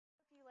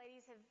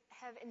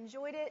have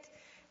enjoyed it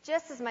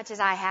just as much as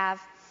I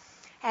have.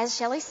 As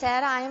Shelley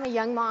said, I am a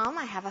young mom.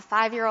 I have a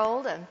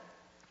 5-year-old, a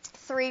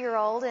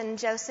 3-year-old, and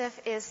Joseph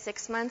is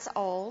 6 months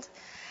old.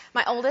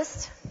 My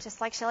oldest,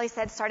 just like Shelley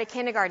said, started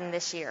kindergarten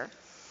this year.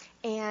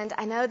 And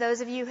I know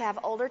those of you who have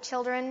older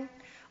children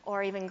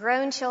or even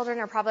grown children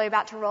are probably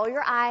about to roll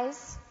your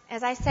eyes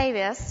as I say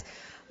this,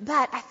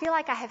 but I feel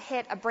like I have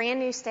hit a brand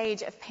new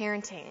stage of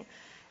parenting.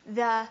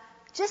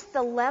 Just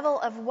the level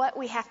of what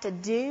we have to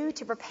do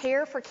to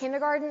prepare for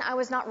kindergarten, I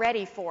was not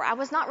ready for. I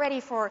was not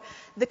ready for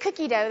the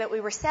cookie dough that we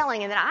were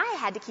selling and that I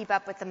had to keep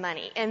up with the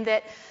money and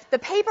that the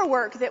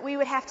paperwork that we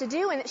would have to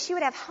do and that she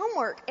would have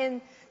homework and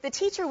the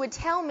teacher would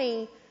tell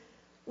me,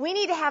 we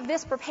need to have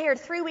this prepared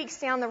 3 weeks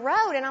down the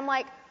road. And I'm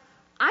like,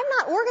 I'm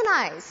not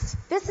organized.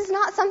 This is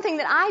not something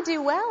that I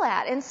do well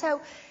at. And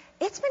so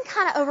it's been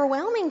kind of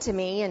overwhelming to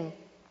me. And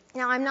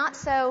now I'm not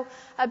so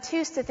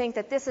obtuse to think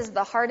that this is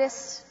the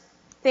hardest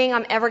thing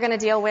I'm ever going to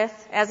deal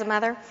with as a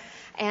mother.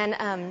 And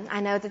I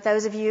know that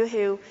those of you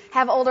who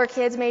have older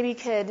kids maybe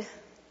could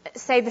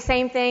say the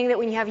same thing, that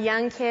when you have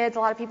young kids, a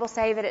lot of people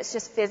say that it's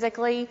just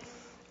physically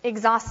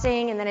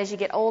exhausting, and then as you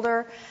get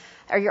older,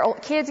 or your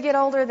kids get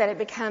older, that it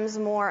becomes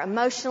more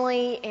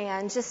emotionally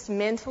and just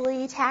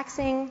mentally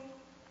taxing.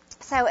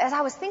 So as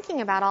I was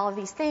thinking about all of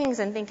these things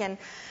and thinking,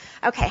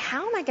 okay,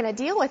 how am I going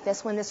to deal with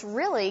this when this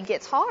really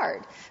gets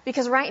hard?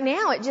 Because right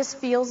now it just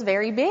feels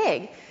very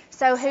big.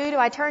 So who do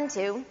I turn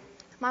to?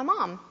 My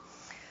mom.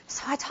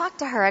 So I talked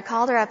to her. I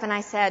called her up and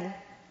I said,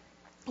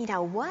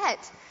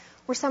 what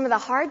were some of the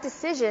hard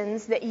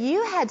decisions that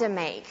you had to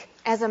make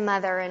as a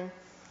mother? And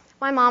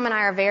my mom and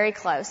I are very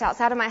close.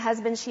 Outside of my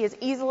husband, she is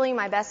easily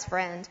my best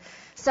friend.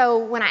 So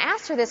when I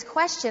asked her this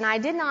question, I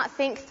did not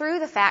think through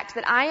the fact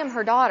that I am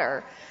her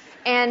daughter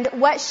and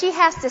what she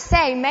has to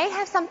say may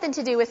have something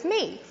to do with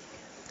me,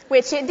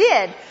 which it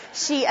did.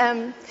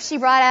 She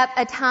brought up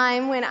a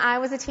time when I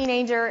was a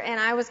teenager and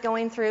I was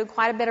going through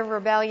quite a bit of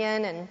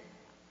rebellion,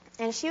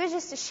 and she was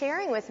just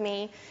sharing with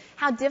me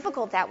how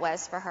difficult that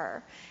was for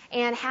her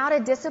and how to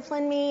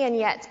discipline me and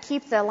yet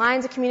keep the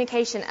lines of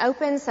communication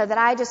open so that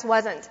I just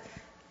wasn't,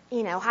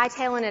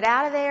 hightailing it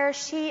out of there.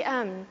 She,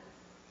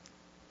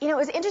 it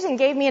was interesting,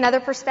 gave me another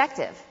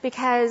perspective,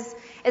 because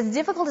as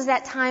difficult as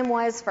that time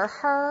was for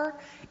her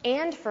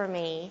and for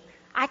me,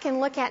 I can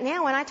look at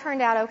now and I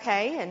turned out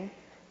okay, and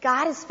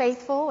God is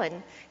faithful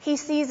and He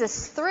sees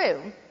us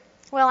through.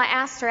 Well, I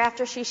asked her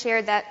after she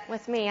shared that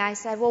with me, I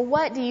said, well,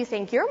 what do you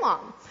think your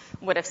mom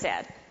would have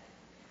said?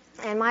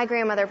 And my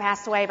grandmother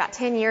passed away about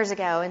 10 years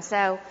ago, and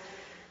so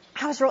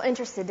I was real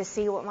interested to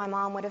see what my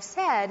mom would have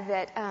said,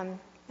 that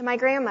my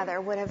grandmother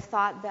would have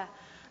thought the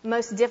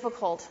most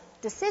difficult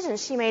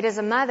decisions she made as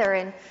a mother.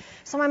 And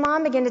so my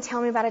mom began to tell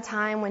me about a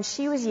time when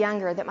she was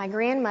younger that my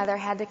grandmother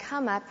had to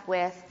come up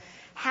with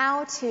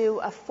how to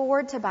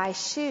afford to buy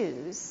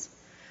shoes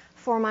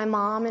for my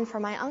mom and for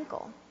my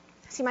uncle.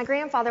 See, my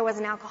grandfather was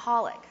an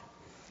alcoholic,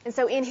 and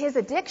so in his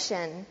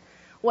addiction,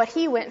 what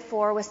he went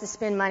for was to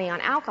spend money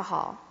on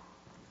alcohol,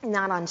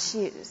 not on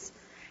shoes.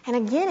 And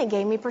again, it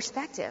gave me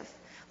perspective.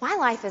 My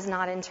life is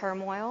not in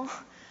turmoil.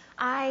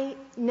 I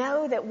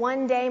know that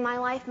one day my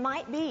life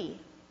might be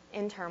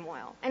in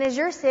turmoil. And as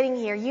you're sitting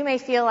here, you may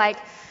feel like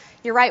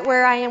you're right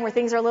where I am, where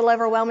things are a little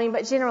overwhelming,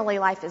 but generally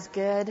life is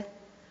good.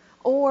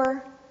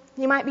 Or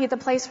you might be at the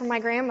place where my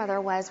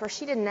grandmother was, where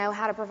she didn't know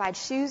how to provide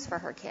shoes for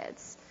her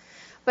kids.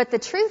 But the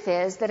truth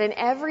is that in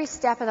every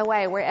step of the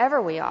way,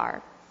 wherever we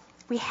are,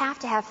 we have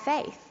to have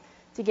faith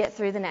to get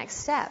through the next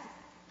step.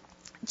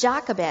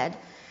 Jochebed,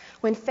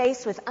 when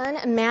faced with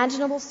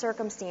unimaginable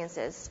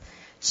circumstances,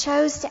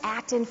 chose to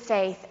act in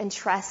faith and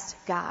trust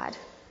God.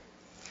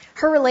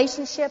 Her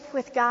relationship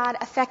with God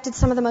affected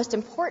some of the most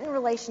important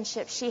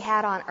relationships she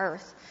had on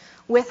earth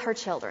with her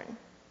children.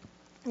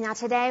 Now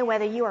today,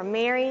 whether you are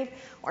married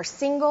or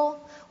single,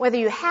 whether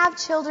you have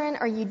children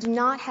or you do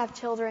not have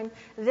children,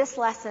 this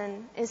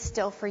lesson is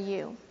still for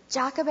you.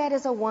 Jochebed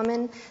is a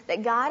woman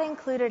that God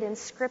included in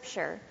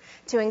Scripture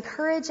to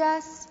encourage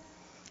us,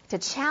 to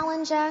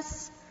challenge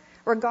us,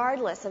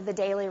 regardless of the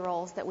daily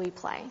roles that we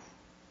play.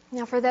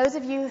 Now, for those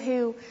of you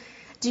who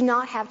do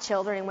not have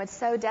children and would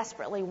so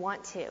desperately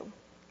want to,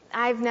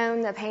 I've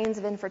known the pains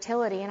of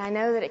infertility, and I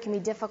know that it can be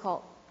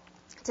difficult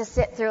to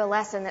sit through a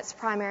lesson that's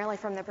primarily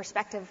from the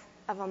perspective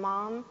of a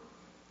mom,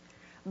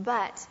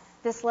 but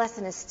this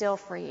lesson is still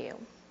for you.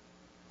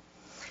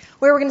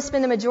 Where we're going to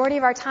spend the majority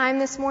of our time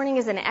this morning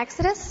is in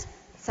Exodus.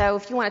 So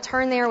if you want to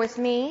turn there with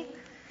me,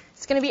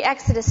 it's going to be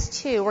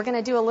Exodus 2. We're going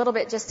to do a little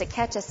bit just to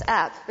catch us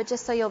up, but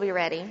just so you'll be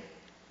ready.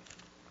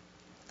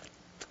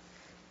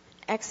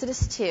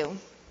 Exodus 2.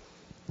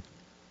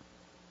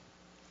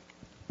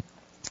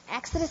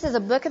 Exodus is a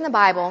book in the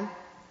Bible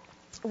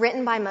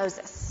written by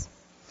Moses.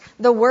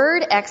 The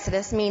word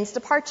Exodus means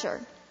departure.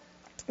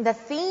 The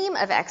theme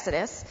of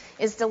Exodus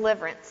is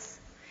deliverance.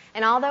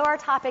 And although our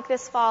topic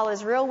this fall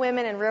is real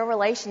women and real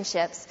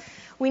relationships,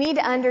 we need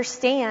to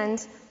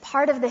understand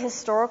part of the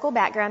historical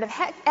background of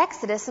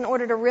Exodus in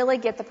order to really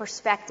get the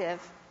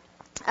perspective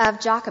of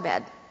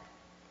Jochebed.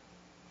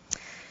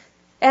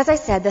 As I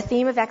said, the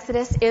theme of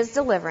Exodus is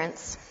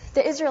deliverance.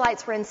 The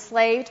Israelites were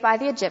enslaved by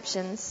the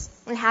Egyptians.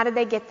 And how did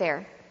they get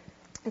there?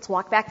 Let's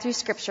walk back through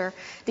Scripture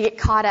to get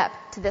caught up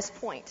to this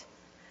point.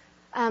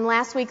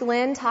 Last week,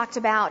 Lynn talked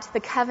about the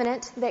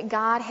covenant that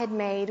God had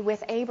made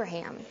with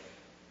Abraham.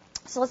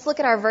 So let's look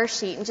at our verse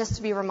sheet and just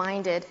to be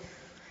reminded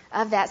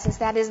of that, since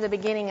that is the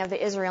beginning of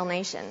the Israel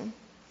nation.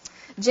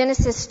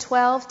 Genesis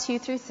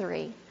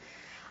 12:2-3.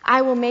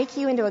 I will make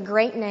you into a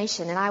great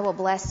nation, and I will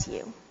bless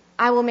you.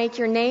 I will make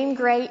your name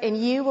great, and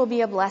you will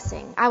be a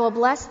blessing. I will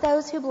bless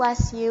those who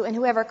bless you, and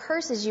whoever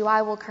curses you,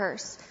 I will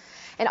curse.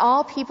 And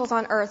all peoples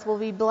on earth will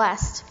be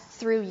blessed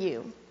through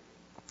you.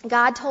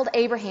 God told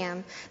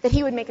Abraham that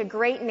he would make a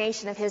great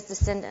nation of his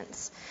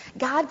descendants.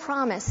 God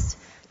promised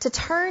to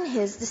turn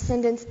his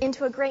descendants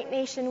into a great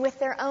nation with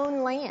their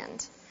own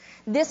land.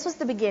 This was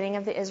the beginning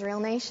of the Israel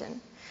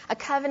nation, a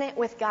covenant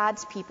with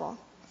God's people.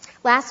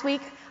 Last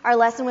week, our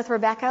lesson with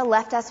Rebecca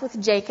left us with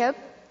Jacob,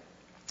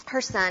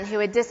 her son, who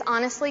had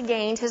dishonestly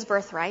gained his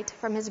birthright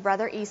from his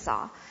brother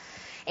Esau.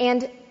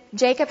 And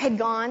Jacob had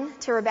gone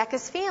to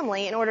Rebecca's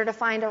family in order to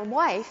find a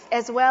wife,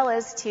 as well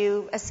as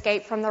to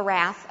escape from the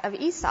wrath of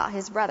Esau,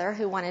 his brother,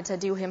 who wanted to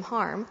do him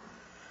harm.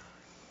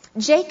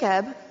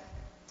 Jacob,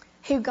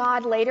 who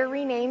God later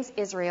renames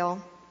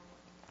Israel,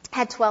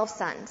 had 12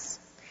 sons.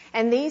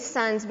 And these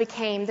sons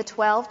became the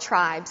 12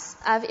 tribes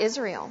of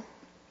Israel,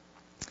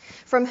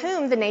 from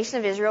whom the nation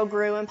of Israel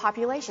grew in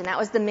population. That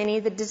was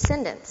the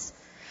descendants.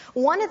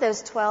 One of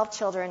those 12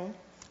 children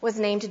was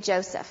named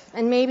Joseph.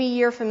 And maybe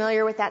you're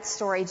familiar with that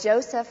story.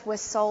 Joseph was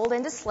sold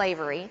into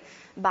slavery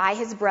by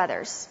his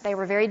brothers. They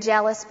were very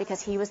jealous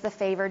because he was the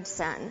favored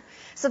son.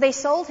 So they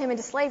sold him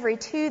into slavery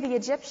to the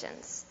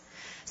Egyptians.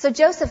 So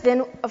Joseph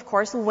then, of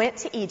course, went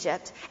to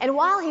Egypt. And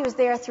while he was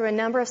there, through a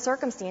number of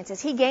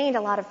circumstances, he gained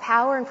a lot of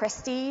power and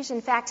prestige.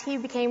 In fact, he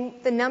became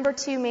the number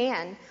 2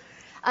 man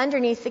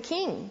underneath the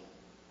king.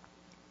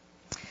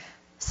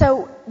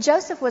 So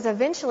Joseph was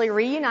eventually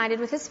reunited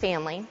with his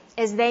family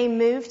as they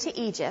moved to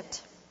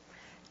Egypt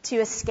to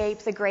escape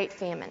the great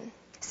famine.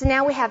 So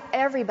now we have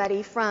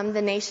everybody from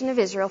the nation of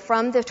Israel,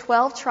 from the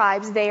 12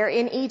 tribes there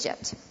in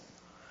Egypt.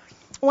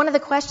 One of the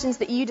questions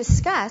that you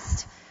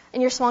discussed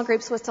in your small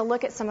groups was to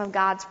look at some of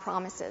God's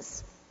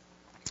promises.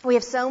 We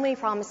have so many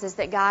promises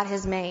that God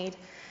has made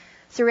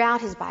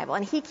throughout his Bible,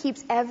 and he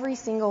keeps every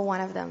single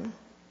one of them.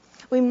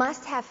 We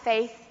must have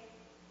faith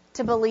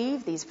to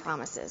believe these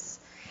promises.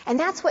 And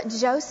that's what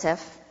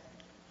Joseph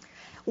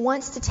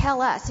wants to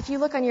tell us. If you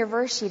look on your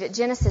verse sheet at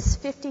Genesis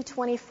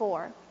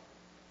 50:24,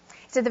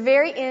 it's at the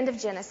very end of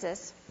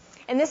Genesis.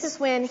 And this is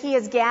when he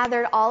has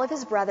gathered all of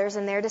his brothers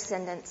and their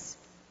descendants.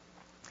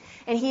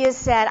 And he has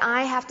said,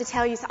 I have to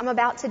tell you, I'm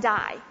about to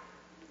die,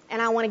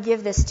 and I want to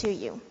give this to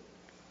you.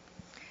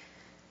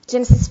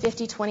 Genesis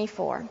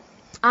 50:24.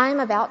 I am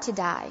about to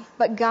die,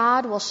 but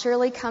God will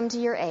surely come to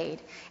your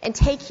aid and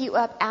take you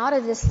up out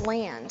of this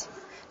land,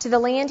 to the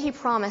land he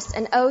promised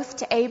an oath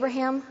to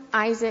Abraham,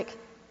 Isaac,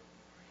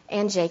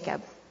 and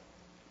Jacob.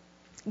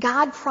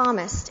 God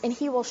promised, and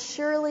he will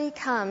surely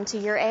come to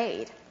your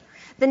aid.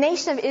 The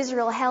nation of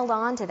Israel held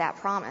on to that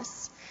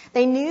promise.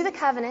 They knew the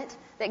covenant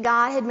that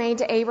God had made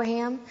to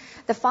Abraham.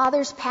 The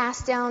fathers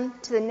passed down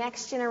to the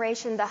next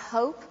generation the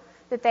hope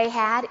that they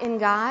had in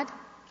God.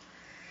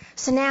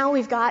 So now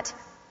we've got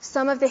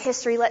some of the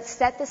history. Let's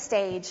set the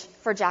stage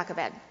for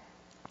Jochebed.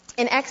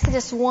 In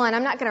Exodus 1,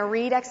 I'm not going to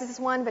read Exodus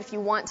 1, but if you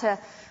want to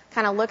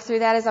kind of look through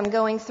that as I'm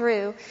going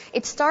through,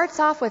 it starts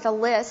off with a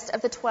list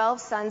of the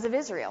 12 sons of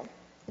Israel.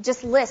 It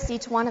just lists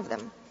each one of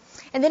them.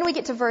 And then we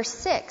get to verse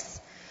 6,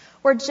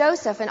 where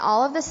Joseph and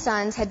all of the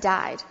sons had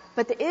died,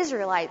 but the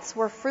Israelites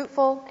were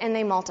fruitful and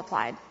they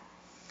multiplied.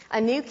 A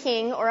new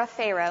king, or a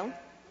Pharaoh,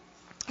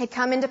 had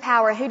come into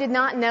power who did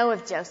not know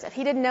of Joseph.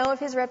 He didn't know of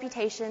his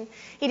reputation.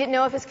 He didn't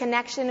know of his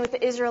connection with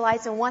the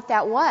Israelites and what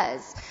that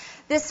was.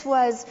 This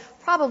was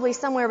probably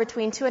somewhere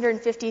between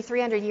 250,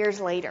 300 years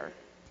later.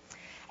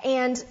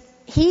 And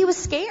he was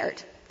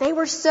scared. They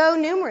were so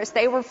numerous.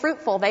 They were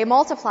fruitful. They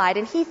multiplied.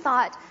 And he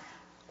thought,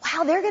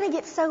 wow, they're going to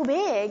get so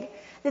big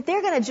that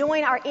they're going to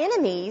join our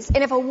enemies.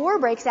 And if a war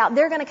breaks out,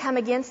 they're going to come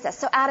against us.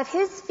 So out of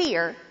his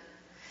fear,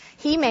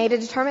 he made a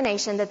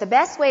determination that the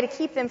best way to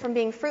keep them from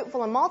being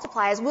fruitful and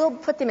multiply is we'll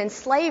put them in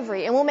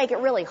slavery, and we'll make it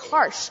really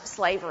harsh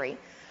slavery.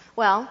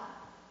 Well,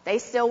 they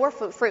still were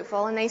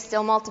fruitful and they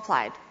still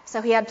multiplied.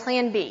 So he had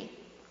plan B.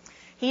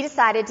 He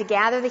decided to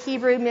gather the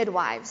Hebrew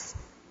midwives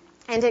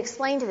and to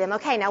explain to them,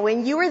 okay, now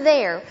when you are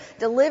there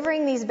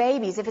delivering these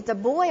babies, if it's a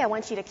boy, I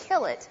want you to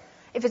kill it.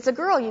 If it's a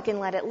girl, you can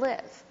let it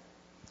live.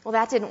 Well,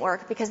 that didn't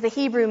work because the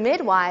Hebrew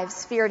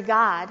midwives feared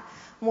God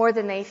more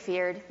than they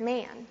feared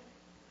man.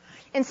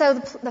 And so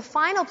the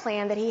final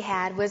plan that he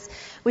had was,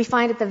 we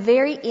find at the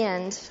very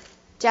end,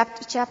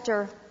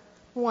 chapter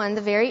 1,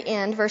 the very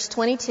end, verse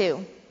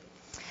 22.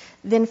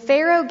 Then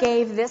Pharaoh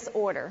gave this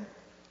order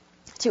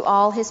to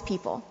all his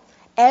people.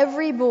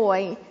 Every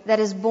boy that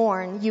is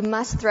born you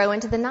must throw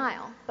into the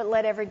Nile, but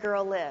let every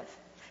girl live.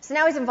 So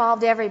now he's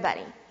involved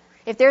everybody.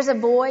 If there's a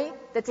boy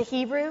that's a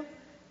Hebrew,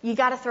 you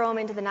got to throw him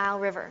into the Nile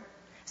River.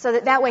 So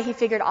that way he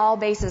figured all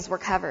bases were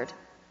covered.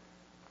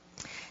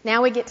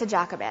 Now we get to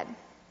Jochebed.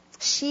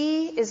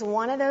 She is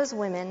one of those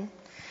women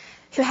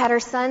who had her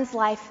son's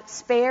life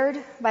spared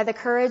by the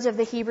courage of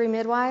the Hebrew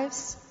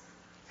midwives.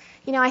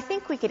 You know, I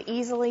think we could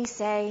easily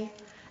say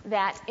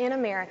that in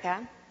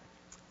America,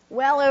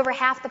 well over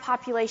half the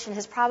population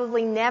has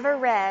probably never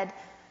read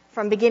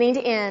from beginning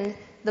to end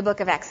the book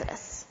of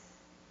Exodus.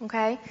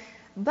 Okay?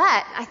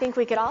 But I think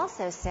we could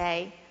also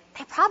say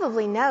they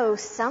probably know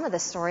some of the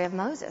story of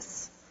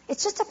Moses.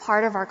 It's just a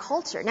part of our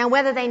culture. Now,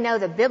 whether they know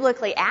the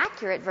biblically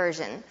accurate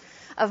version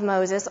of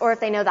Moses or if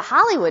they know the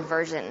Hollywood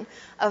version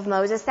of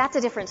Moses, that's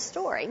a different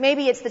story.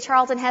 Maybe it's the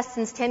Charlton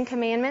Heston's 10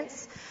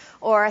 Commandments,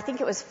 or I think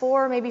it was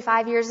 4, maybe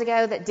 5 years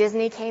ago that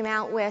Disney came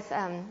out with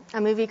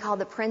a movie called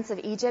The Prince of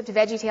Egypt.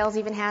 VeggieTales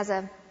even has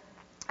a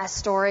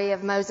story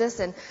of Moses,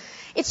 and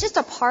it's just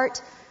a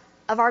part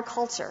of our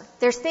culture.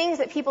 There's things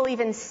that people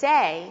even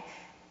say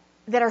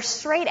that are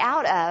straight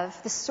out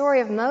of the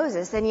story of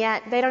Moses, and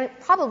yet they don't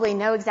probably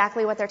know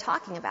exactly what they're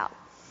talking about.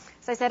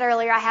 As I said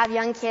earlier, I have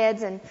young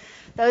kids, and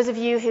those of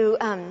you who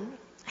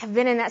have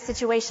been in that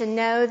situation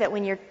know that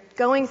when you're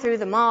going through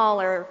the mall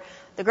or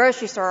the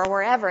grocery store or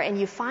wherever, and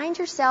you find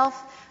yourself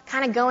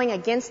kind of going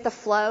against the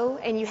flow,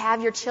 and you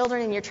have your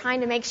children, and you're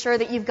trying to make sure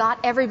that you've got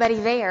everybody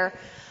there.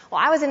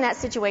 Well, I was in that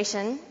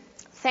situation.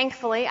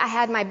 Thankfully, I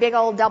had my big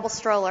old double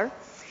stroller.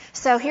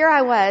 So here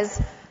I was,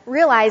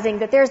 realizing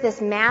that there's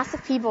this mass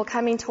of people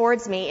coming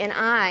towards me, and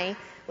I,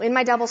 in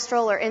my double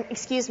stroller, and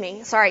excuse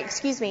me.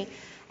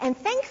 And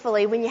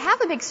thankfully, when you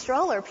have a big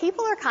stroller,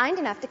 people are kind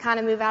enough to kind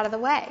of move out of the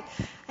way.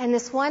 And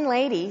this one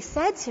lady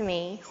said to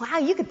me, wow,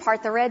 you could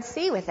part the Red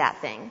Sea with that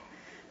thing.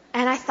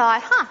 And I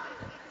thought,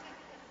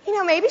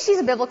 maybe she's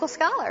a biblical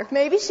scholar.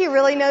 Maybe she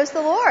really knows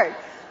the Lord.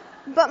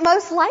 But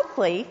most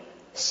likely,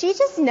 she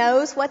just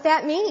knows what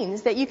that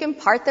means, that you can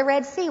part the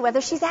Red Sea, whether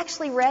she's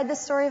actually read the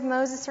story of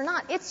Moses or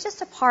not. It's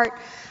just a part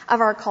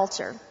of our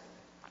culture.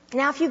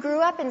 Now, if you grew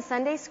up in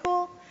Sunday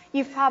school,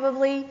 you've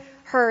probably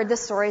heard the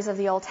stories of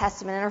the Old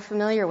Testament and are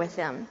familiar with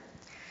them.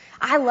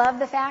 I love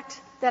the fact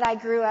that I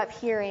grew up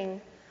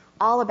hearing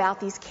all about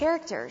these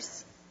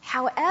characters.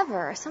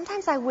 However,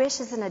 sometimes I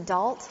wish as an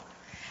adult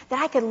that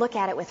I could look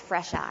at it with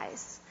fresh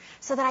eyes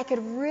so that I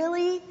could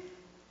really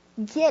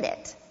get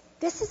it.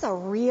 This is a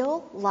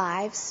real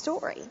live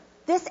story.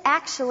 This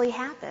actually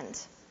happened.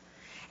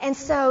 And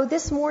so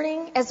this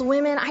morning, as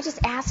women, I just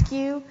ask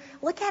you,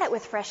 look at it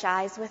with fresh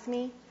eyes with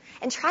me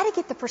and try to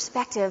get the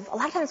perspective. A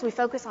lot of times we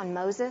focus on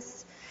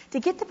Moses, to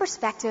get the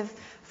perspective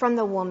from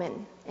the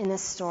woman in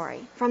this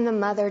story, from the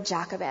mother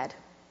Jochebed.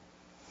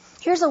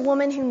 Here's a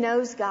woman who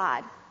knows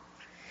God.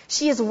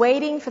 She is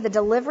waiting for the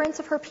deliverance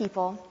of her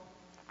people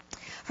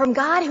from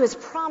God who has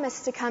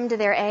promised to come to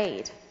their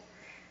aid.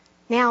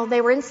 Now,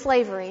 they were in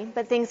slavery,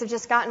 but things have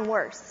just gotten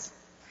worse.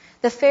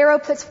 The Pharaoh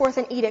puts forth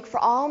an edict for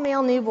all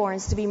male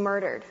newborns to be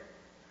murdered.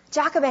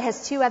 Jochebed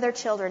has 2 other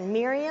children,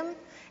 Miriam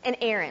and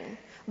Aaron,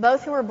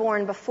 both who were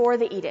born before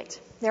the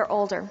edict. They're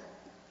older.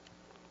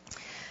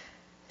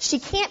 She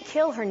can't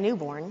kill her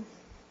newborn,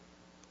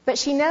 but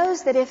she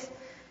knows that if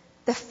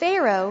the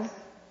Pharaoh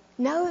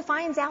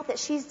finds out that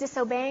she's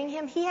disobeying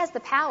him, he has the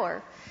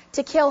power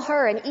to kill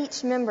her and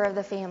each member of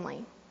the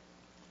family.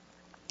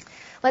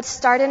 Let's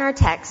start in our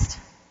text.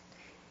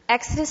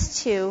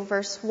 Exodus 2,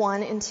 verse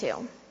 1 and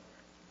 2.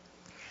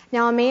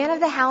 Now a man of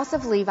the house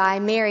of Levi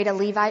married a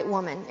Levite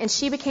woman, and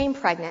she became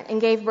pregnant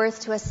and gave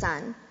birth to a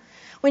son.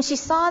 When she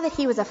saw that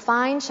he was a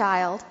fine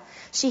child,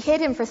 she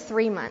hid him for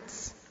 3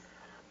 months.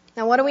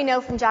 Now what do we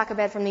know from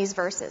Jochebed from these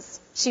verses?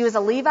 She was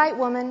a Levite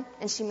woman,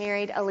 and she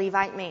married a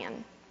Levite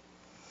man.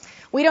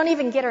 We don't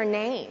even get her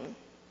name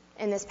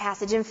in this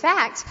passage. In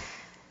fact,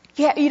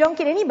 you don't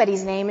get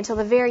anybody's name until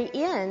the very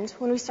end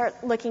when we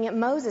start looking at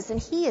Moses, and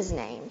he is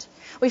named.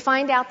 We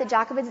find out that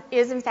Jochebed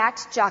is, in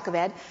fact,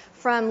 Jochebed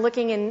from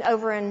looking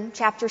over in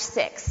chapter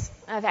 6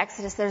 of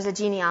Exodus. There's a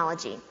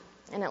genealogy,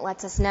 and it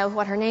lets us know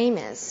what her name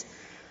is.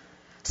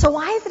 So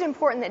why is it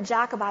important that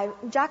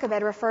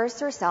Jochebed refers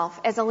to herself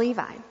as a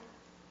Levi?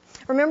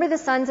 Remember the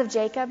sons of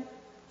Jacob?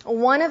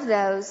 One of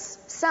those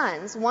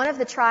sons, one of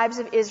the tribes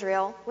of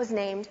Israel, was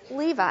named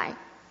Levi.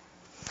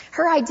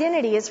 Her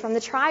identity is from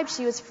the tribe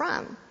she was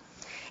from.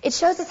 It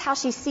shows us how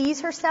she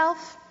sees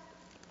herself.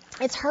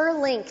 It's her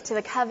link to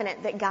the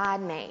covenant that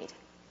God made.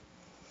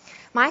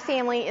 My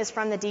family is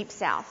from the deep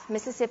south,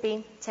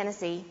 Mississippi,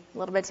 Tennessee, a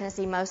little bit of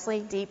Tennessee, mostly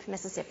deep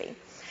Mississippi.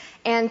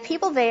 And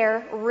people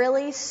there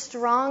really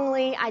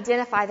strongly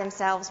identify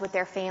themselves with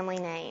their family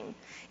name.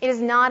 It is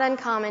not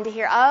uncommon to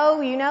hear,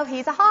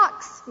 he's a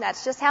Hawks.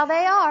 That's just how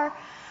they are.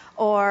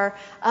 Or,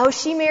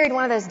 she married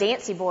one of those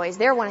Dancy boys.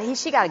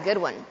 She got a good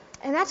one.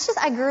 And that's just,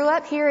 I grew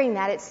up hearing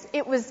that.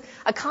 It was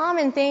a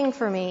common thing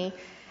for me.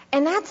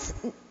 And that's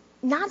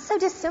not so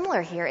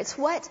dissimilar here. It's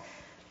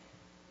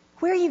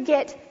where you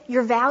get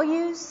your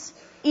values,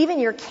 even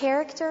your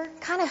character,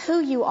 kind of who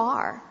you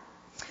are.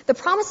 The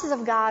promises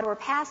of God were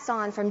passed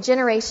on from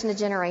generation to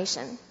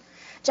generation.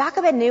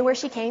 Jochebed knew where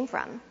she came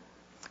from.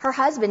 Her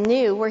husband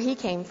knew where he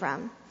came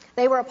from.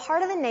 They were a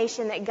part of the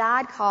nation that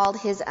God called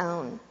his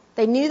own.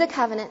 They knew the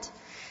covenant.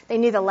 They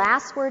knew the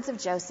last words of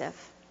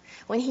Joseph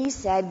when he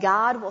said,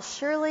 God will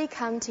surely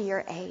come to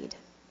your aid.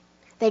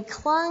 They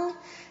clung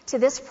to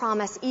this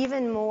promise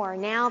even more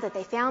now that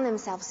they found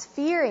themselves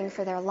fearing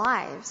for their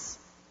lives.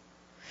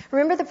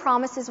 Remember the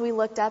promises we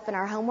looked up in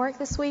our homework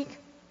this week?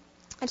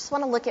 I just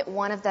want to look at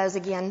one of those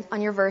again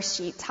on your verse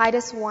sheet.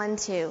 Titus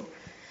 1:2.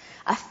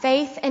 A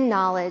faith and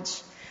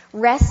knowledge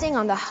resting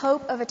on the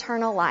hope of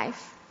eternal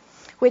life,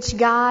 which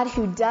God,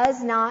 who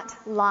does not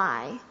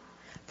lie,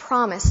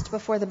 promised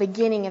before the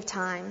beginning of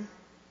time.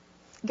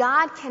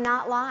 God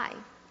cannot lie.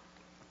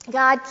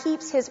 God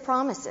keeps his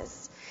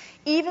promises,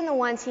 even the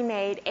ones he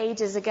made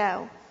ages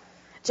ago.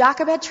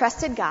 Jochebed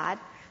trusted God.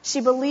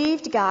 She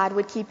believed God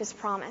would keep his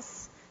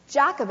promise.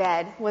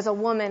 Jochebed was a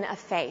woman of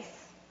faith.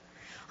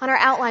 On our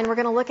outline, we're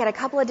going to look at a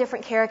couple of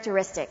different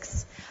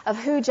characteristics of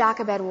who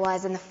Jochebed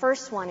was. And the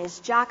first one is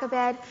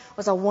Jochebed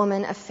was a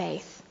woman of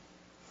faith.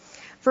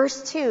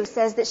 Verse 2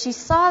 says that she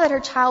saw that her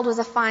child was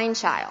a fine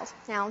child.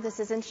 Now, this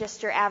isn't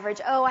just your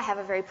average, oh, I have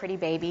a very pretty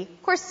baby.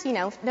 Of course,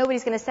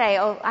 nobody's going to say,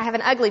 oh, I have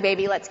an ugly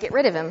baby, let's get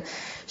rid of him.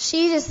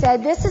 She just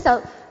said, this is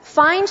a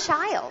fine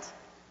child.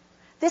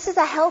 This is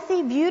a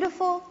healthy,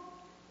 beautiful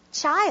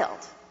child.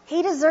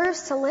 He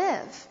deserves to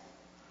live.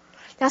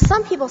 Now,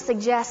 some people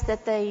suggest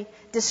that the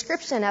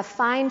description of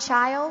fine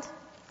child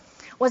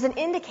was an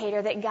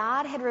indicator that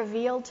God had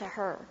revealed to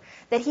her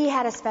that he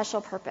had a special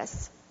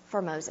purpose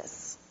for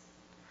Moses.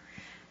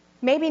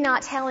 Maybe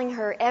not telling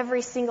her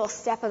every single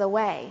step of the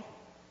way,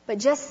 but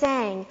just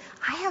saying,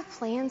 I have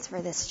plans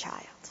for this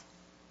child.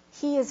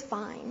 He is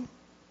fine.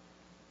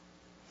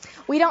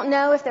 We don't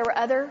know if there were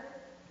other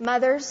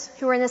mothers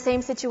who were in the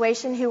same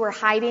situation who were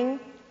hiding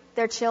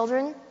their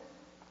children.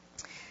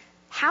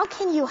 How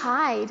can you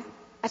hide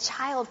a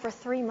child for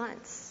 3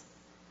 months?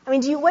 I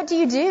mean, what do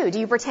you do? Do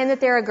you pretend that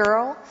they're a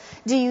girl?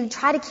 Do you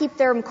try to keep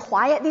them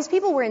quiet? These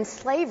people were in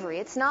slavery.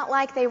 It's not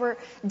like they were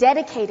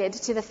dedicated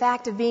to the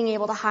fact of being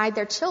able to hide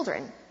their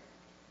children.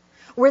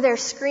 Were there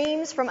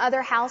screams from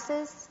other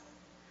houses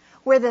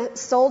where the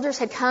soldiers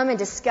had come and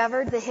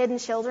discovered the hidden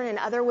children in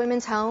other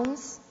women's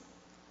homes?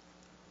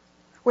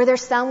 Were there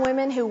some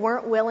women who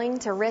weren't willing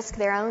to risk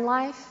their own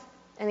life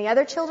and the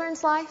other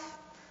children's life?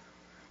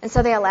 And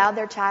so they allowed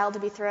their child to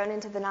be thrown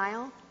into the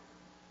Nile?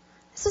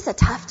 This was a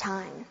tough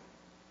time.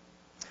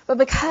 But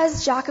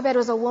because Jochebed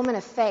was a woman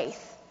of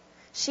faith,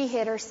 she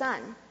hid her son.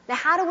 Now,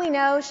 how do we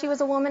know she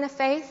was a woman of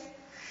faith?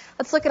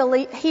 Let's look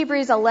at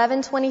Hebrews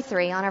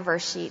 11:23 on our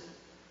verse sheet.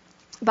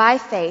 By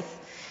faith,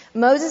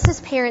 Moses'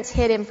 parents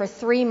hid him for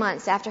 3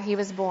 months after he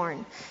was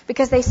born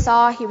because they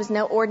saw he was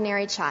no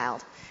ordinary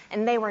child,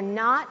 and they were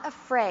not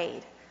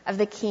afraid of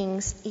the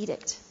king's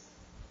edict.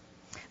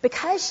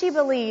 Because she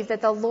believed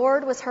that the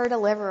Lord was her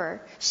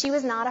deliverer, she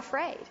was not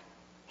afraid.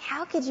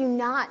 How could you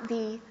not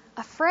be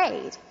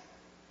afraid?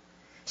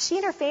 She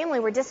and her family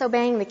were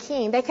disobeying the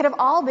king. They could have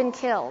all been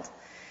killed.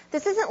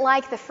 This isn't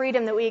like the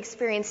freedom that we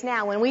experience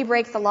now when we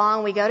break the law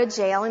and we go to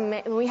jail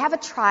and we have a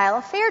trial,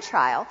 a fair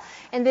trial,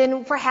 and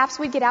then perhaps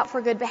we get out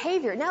for good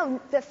behavior. No,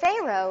 the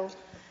Pharaoh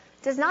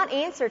does not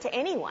answer to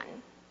anyone.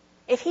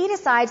 If he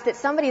decides that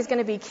somebody is going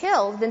to be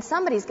killed, then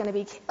somebody's going to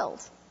be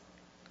killed.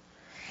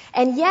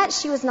 And yet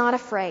she was not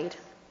afraid.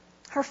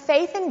 Her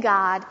faith in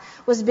God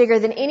was bigger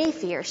than any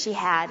fear she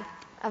had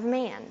of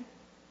man.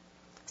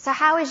 So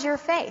how is your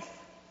faith?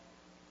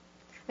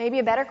 Maybe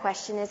a better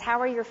question is, how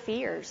are your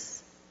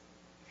fears?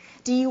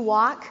 Do you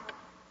walk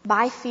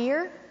by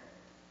fear?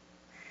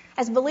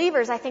 As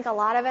believers, I think a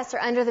lot of us are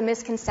under the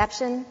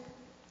misconception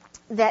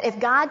that if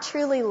God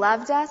truly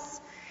loved us,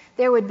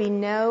 there would be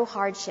no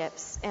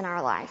hardships in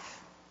our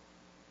life.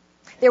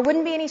 There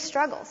wouldn't be any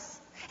struggles.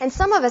 And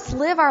some of us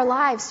live our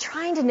lives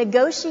trying to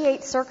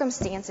negotiate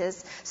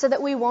circumstances so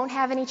that we won't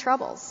have any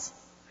troubles.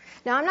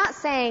 Now, I'm not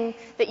saying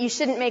that you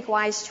shouldn't make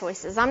wise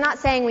choices. I'm not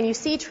saying when you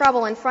see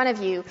trouble in front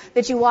of you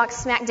that you walk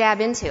smack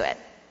dab into it,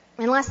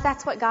 unless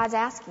that's what God's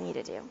asking you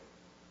to do.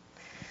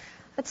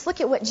 Let's look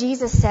at what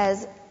Jesus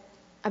says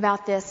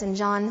about this in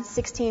John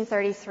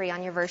 16:33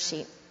 on your verse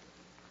sheet.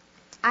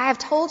 I have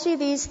told you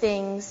these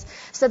things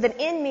so that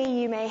in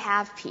me you may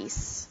have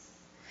peace.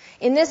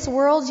 In this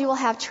world you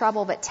will have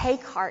trouble, but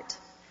take heart.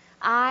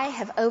 I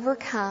have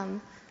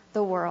overcome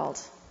the world.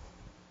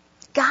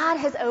 God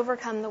has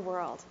overcome the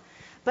world.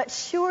 But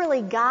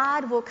surely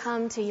God will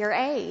come to your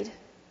aid.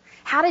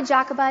 How did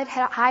Jochebed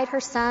hide her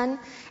son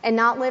and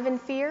not live in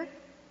fear?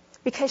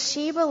 Because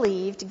she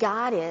believed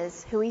God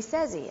is who he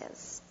says he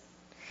is.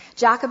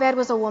 Jochebed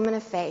was a woman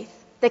of faith.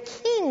 The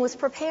king was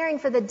preparing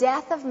for the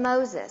death of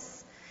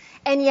Moses,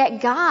 and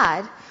yet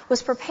God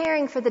was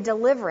preparing for the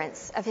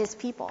deliverance of his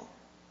people.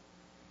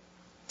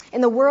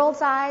 In the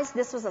world's eyes,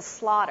 this was a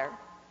slaughter.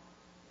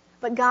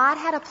 But God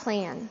had a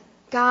plan.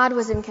 God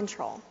was in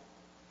control.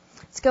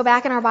 Let's go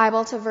back in our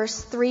Bible to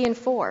verse 3 and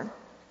 4.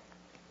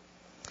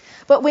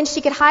 But when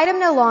she could hide him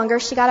no longer,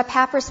 she got a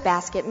papyrus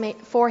basket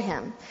for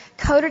him,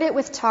 coated it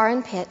with tar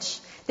and pitch.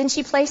 Then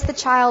she placed the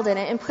child in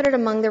it and put it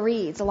among the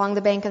reeds along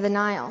the bank of the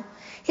Nile.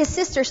 His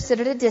sister stood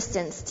at a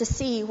distance to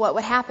see what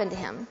would happen to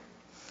him.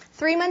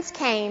 3 months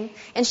came,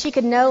 and she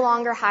could no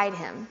longer hide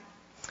him.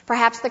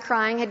 Perhaps the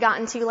crying had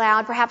gotten too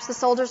loud. Perhaps the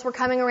soldiers were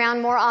coming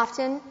around more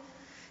often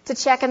to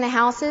check in the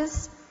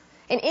houses.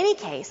 In any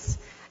case,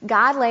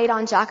 God laid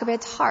on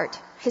Jochebed's heart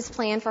his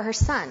plan for her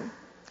son.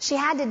 She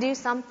had to do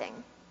something.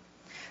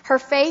 Her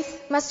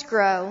faith must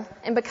grow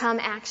and become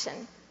action.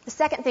 The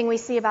second thing we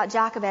see about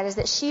Jochebed is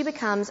that she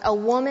becomes a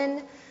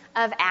woman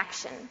of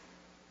action.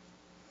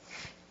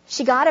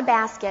 She got a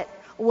basket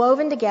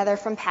woven together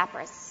from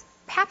papyrus.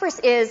 Papyrus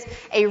is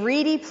a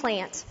reedy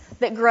plant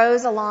that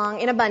grows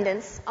in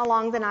abundance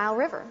along the Nile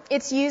River.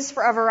 It's used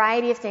for a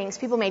variety of things.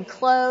 People made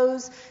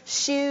clothes,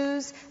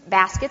 shoes,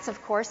 baskets,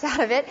 of course, out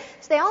of it.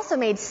 So they also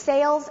made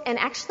sails and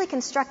actually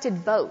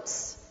constructed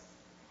boats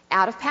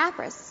out of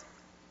papyrus.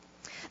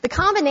 The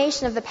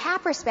combination of the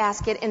papyrus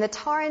basket and the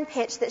tar and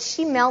pitch that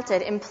she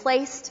melted and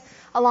placed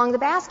along the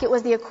basket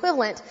was the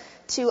equivalent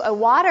to a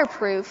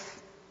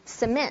waterproof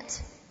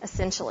cement,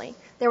 essentially.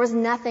 There was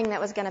nothing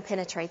that was going to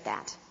penetrate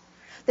that.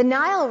 The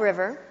Nile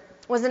River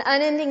was an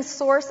unending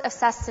source of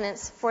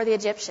sustenance for the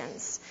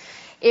Egyptians.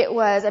 It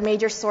was a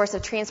major source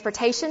of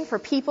transportation for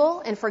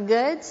people and for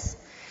goods.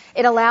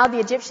 It allowed the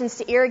Egyptians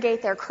to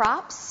irrigate their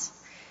crops.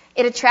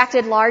 It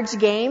attracted large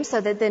game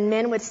so that then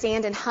men would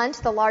stand and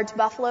hunt the large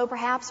buffalo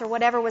perhaps or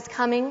whatever was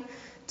coming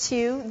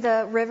to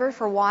the river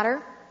for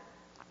water.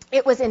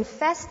 It was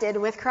infested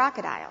with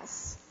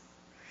crocodiles.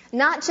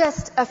 Not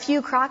just a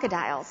few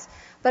crocodiles,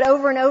 but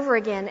over and over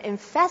again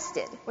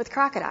infested with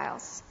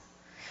crocodiles.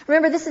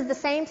 Remember, this is the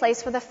same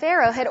place where the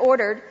Pharaoh had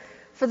ordered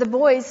for the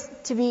boys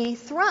to be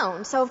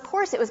thrown. So, of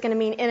course, it was going to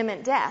mean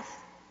imminent death.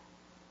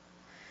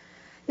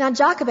 Now,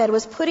 Jochebed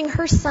was putting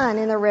her son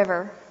in the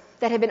river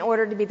that had been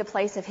ordered to be the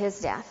place of his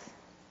death.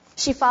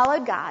 She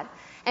followed God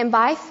and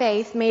by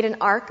faith made an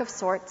ark of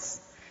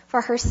sorts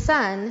for her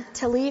son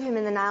to leave him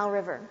in the Nile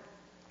River.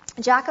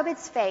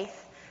 Jochebed's faith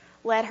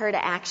led her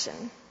to action.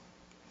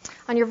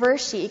 On your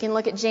verse sheet, you can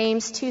look at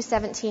James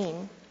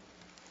 2:17.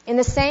 In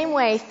the same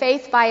way,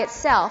 faith by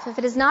itself, if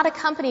it is not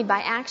accompanied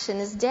by action,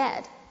 is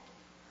dead.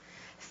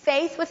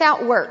 Faith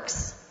without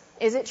works,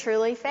 is it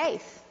truly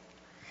faith?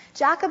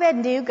 Jochebed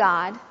knew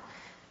God.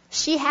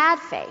 She had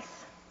faith.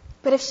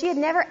 But if she had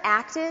never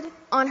acted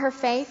on her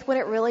faith, would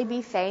it really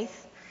be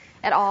faith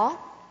at all?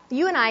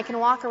 You and I can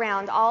walk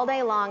around all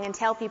day long and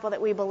tell people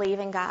that we believe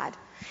in God.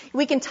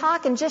 We can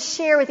talk and just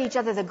share with each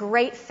other the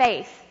great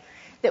faith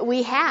that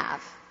we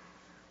have.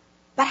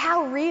 But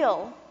how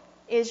real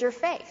is your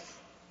faith?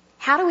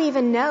 How do we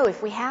even know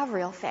if we have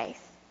real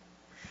faith?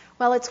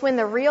 Well, it's when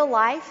the real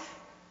life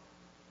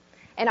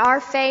and our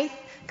faith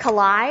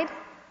collide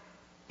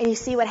and you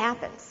see what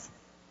happens.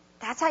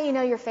 That's how you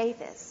know your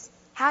faith is.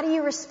 How do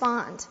you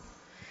respond?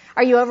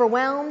 Are you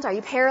overwhelmed? Are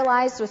you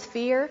paralyzed with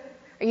fear?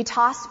 Are you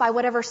tossed by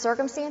whatever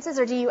circumstances?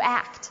 Or do you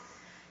act?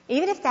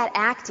 Even if that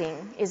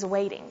acting is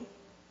waiting.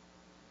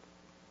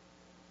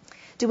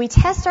 Do we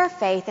test our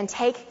faith and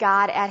take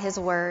God at His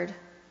word?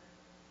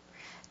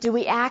 Do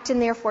we act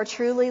and therefore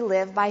truly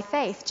live by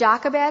faith?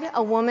 Jochebed,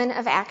 a woman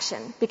of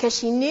action, because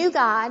she knew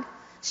God,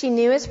 she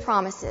knew His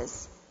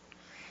promises.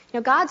 You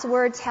know, God's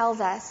word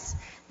tells us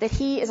that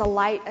He is a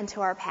light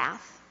unto our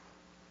path.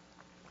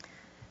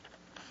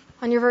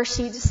 On your verse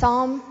sheet,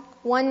 Psalm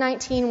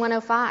 119,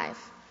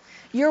 105.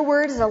 Your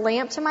word is a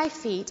lamp to my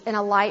feet and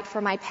a light for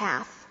my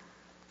path.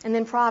 And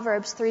then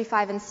Proverbs 3,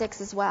 5, and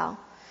 6 as well.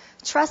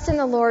 Trust in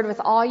the Lord with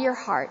all your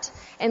heart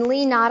and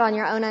lean not on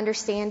your own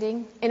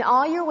understanding. In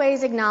all your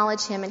ways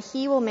acknowledge Him and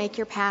He will make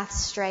your path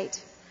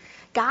straight.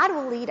 God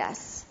will lead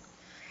us.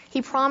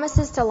 He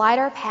promises to light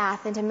our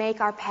path and to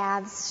make our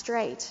paths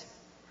straight.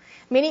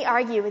 Many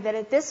argue that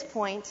at this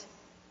point,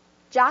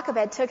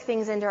 Jochebed took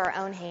things into her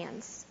own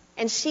hands.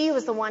 And she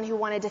was the one who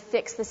wanted to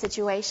fix the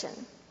situation.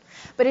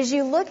 But as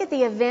you look at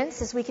the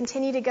events as we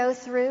continue to go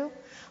through,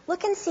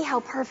 look and see how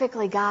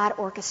perfectly God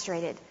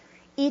orchestrated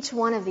each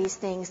one of these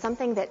things,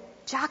 something that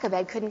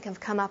Jochebed couldn't have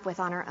come up with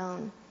on her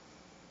own.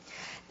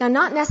 Now,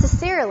 not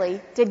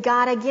necessarily did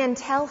God again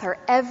tell her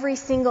every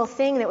single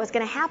thing that was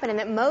going to happen and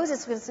that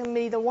Moses was going to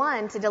be the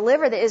one to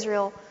deliver the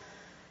Israel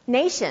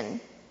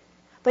nation.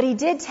 But He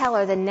did tell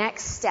her the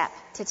next step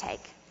to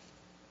take.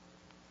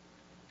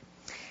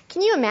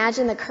 Can you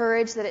imagine the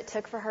courage that it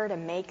took for her to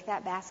make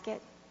that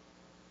basket?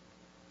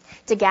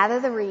 To gather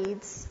the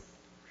reeds,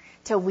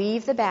 to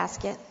weave the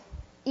basket,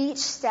 each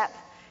step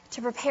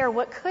to prepare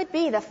what could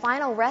be the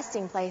final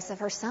resting place of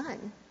her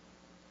son.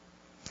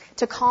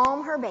 To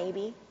calm her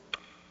baby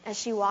as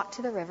she walked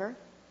to the river.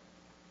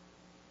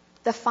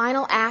 The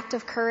final act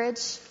of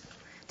courage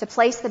to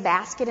place the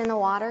basket in the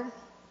water.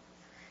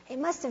 It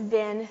must have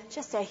been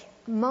just a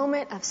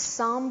moment of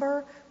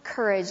somber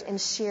courage and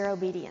sheer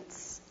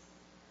obedience.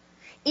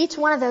 Each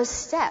one of those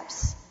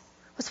steps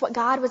was what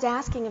God was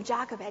asking of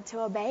Jochebed,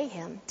 to obey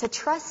Him, to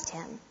trust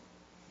Him.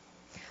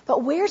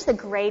 But where's the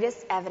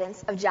greatest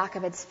evidence of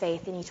Jochebed's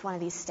faith in each one of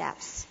these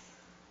steps?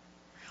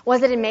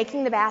 Was it in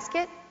making the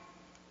basket?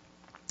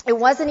 It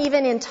wasn't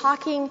even in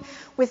talking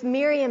with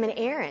Miriam and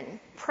Aaron,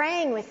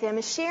 praying with them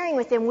and sharing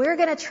with them, we're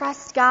going to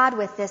trust God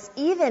with this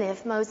even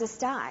if Moses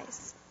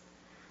dies.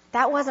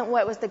 That wasn't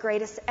what was the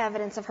greatest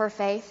evidence of her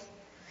faith.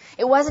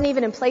 It wasn't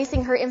even in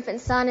placing her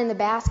infant son in the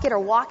basket or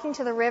walking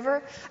to the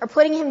river or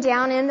putting him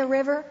down in the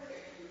river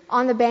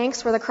on the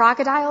banks where the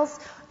crocodiles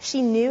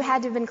she knew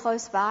had to have been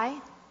close by.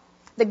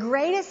 The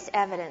greatest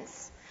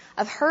evidence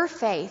of her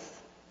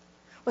faith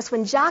was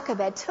when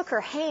Jochebed took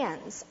her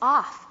hands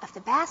off of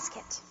the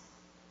basket.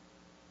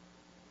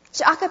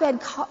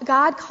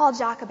 God called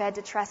Jochebed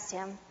to trust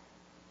him.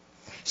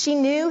 She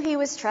knew he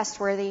was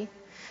trustworthy,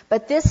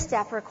 but this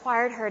step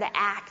required her to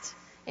act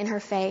in her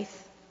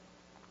faith.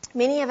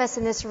 Many of us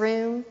in this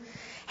room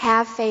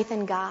have faith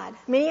in God.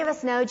 Many of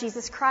us know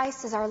Jesus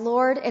Christ as our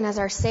Lord and as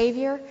our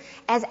Savior,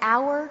 as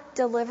our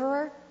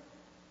deliverer.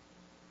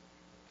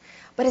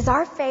 But is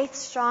our faith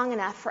strong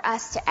enough for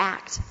us to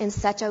act in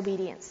such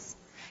obedience?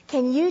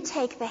 Can you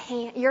take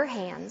your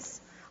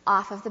hands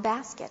off of the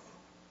basket?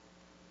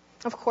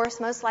 Of course,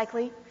 most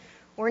likely,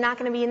 we're not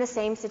going to be in the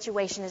same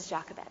situation as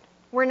Jochebed.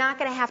 We're not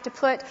going to have to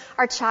put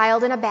our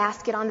child in a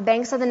basket on the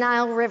banks of the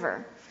Nile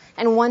River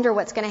and wonder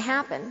what's going to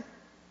happen.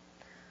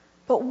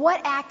 But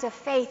what act of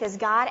faith is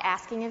God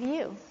asking of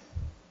you?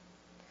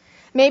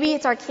 Maybe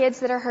it's our kids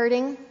that are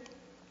hurting.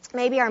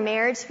 Maybe our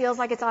marriage feels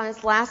like it's on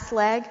its last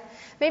leg.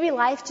 Maybe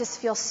life just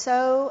feels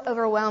so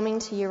overwhelming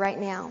to you right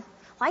now.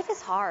 Life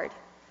is hard.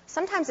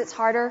 Sometimes it's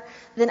harder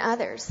than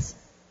others.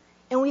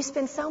 And we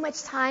spend so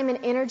much time and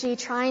energy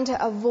trying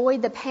to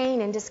avoid the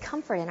pain and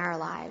discomfort in our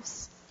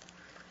lives.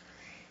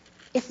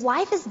 If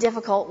life is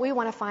difficult, we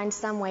want to find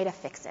some way to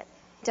fix it,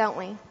 don't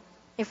we?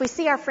 If we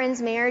see our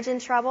friend's marriage in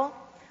trouble,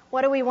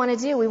 what do we want to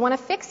do? We want to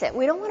fix it.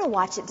 We don't want to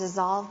watch it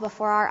dissolve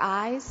before our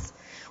eyes.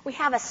 We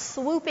have a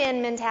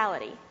swoop-in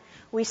mentality.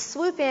 We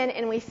swoop in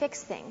and we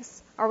fix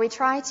things, or we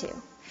try to. You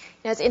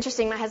know, it's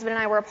interesting. My husband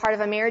and I were a part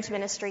of a marriage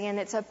ministry, and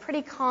it's a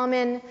pretty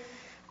common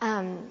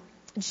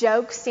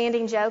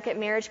standing joke at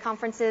marriage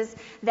conferences,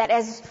 that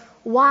as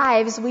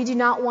wives, we do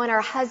not want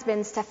our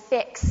husbands to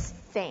fix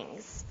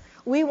things.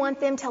 We want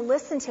them to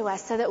listen to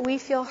us so that we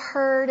feel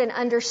heard and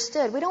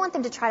understood. We don't want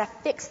them to try to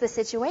fix the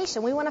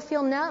situation. We want to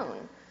feel known.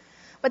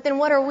 But then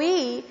what are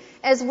we,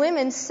 as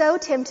women, so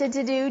tempted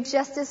to do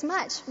just as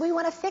much? We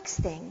want to fix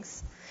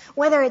things.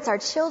 Whether it's our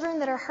children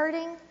that are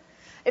hurting,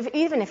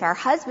 even if our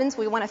husbands,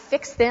 we want to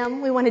fix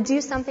them. We want to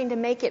do something to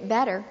make it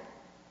better.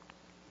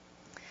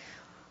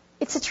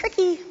 It's a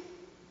tricky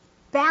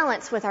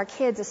balance with our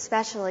kids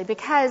especially,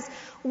 because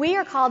we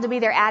are called to be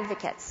their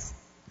advocates.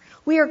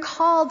 We are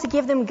called to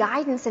give them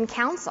guidance and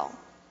counsel.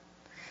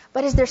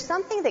 But is there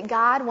something that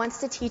God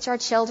wants to teach our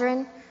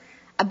children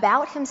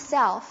about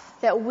himself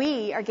that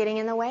we are getting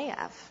in the way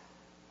of?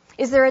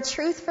 Is there a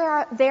truth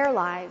for their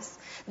lives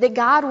that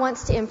God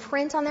wants to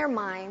imprint on their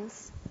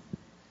minds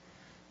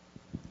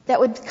that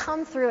would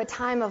come through a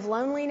time of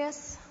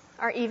loneliness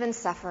or even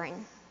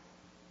suffering?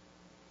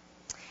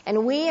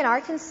 And we, in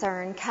our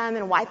concern, come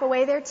and wipe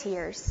away their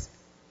tears,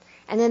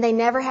 and then they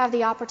never have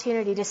the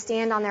opportunity to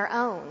stand on their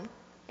own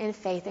in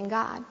faith in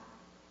God.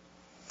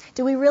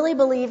 Do we really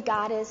believe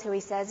God is who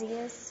he says he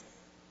is?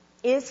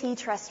 Is he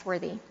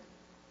trustworthy?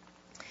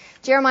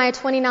 Jeremiah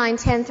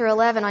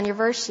 29:10-11 on your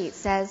verse sheet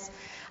says,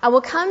 I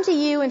will come to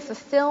you and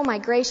fulfill my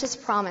gracious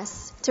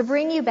promise to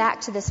bring you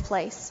back to this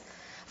place.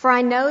 For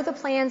I know the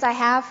plans I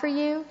have for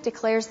you,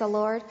 declares the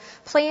Lord,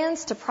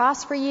 plans to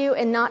prosper you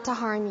and not to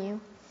harm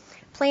you,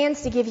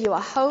 plans to give you a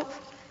hope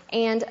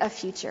and a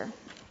future.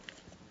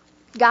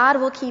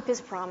 God will keep his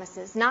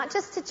promises, not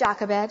just to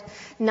Jochebed,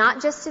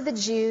 not just to the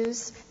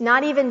Jews,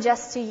 not even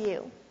just to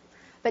you,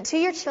 but to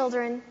your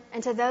children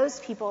and to those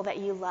people that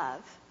you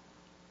love.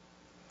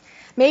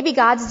 Maybe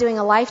God's doing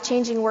a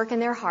life-changing work in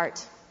their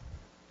heart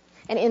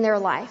and in their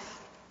life.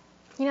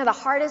 You know, the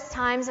hardest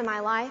times in my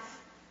life,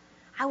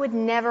 I would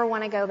never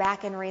want to go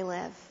back and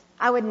relive.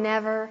 I would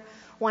never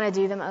want to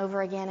do them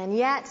over again. And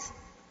yet,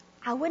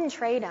 I wouldn't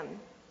trade them,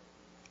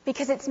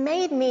 because it's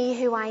made me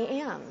who I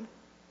am.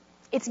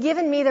 It's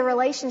given me the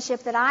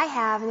relationship that I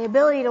have and the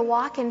ability to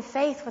walk in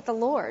faith with the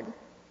Lord.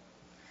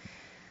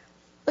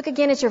 Look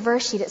again at your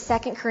verse sheet at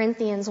 2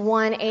 Corinthians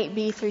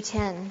 1:8b through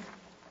 10.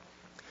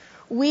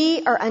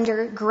 We are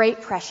under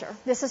great pressure.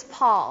 This is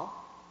Paul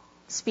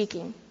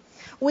speaking.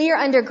 We are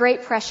under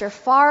great pressure,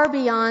 far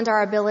beyond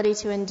our ability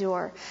to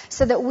endure,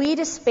 so that we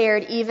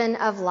despaired even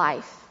of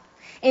life.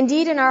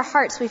 Indeed, in our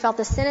hearts we felt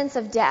the sentence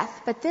of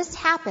death, but this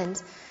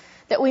happened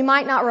that we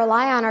might not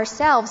rely on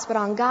ourselves, but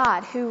on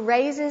God, who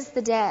raises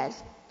the dead.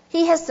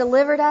 He has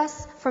delivered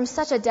us from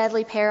such a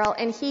deadly peril,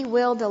 and he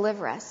will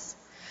deliver us.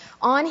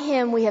 On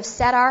him we have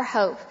set our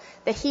hope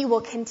that he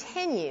will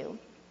continue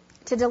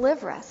to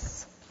deliver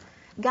us.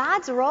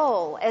 God's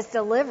role as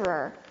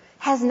deliverer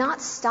has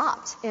not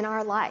stopped in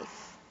our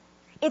life.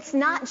 It's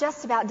not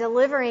just about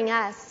delivering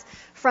us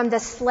from the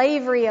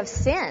slavery of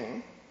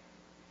sin.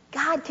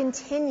 God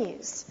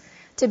continues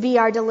to be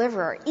our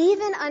deliverer,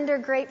 even under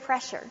great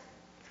pressure.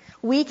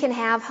 We can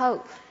have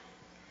hope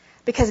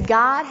because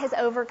God has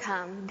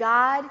overcome.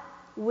 God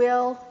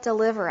will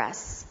deliver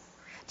us.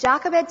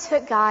 Jochebed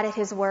took God at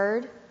his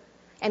word,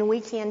 and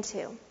we can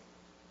too.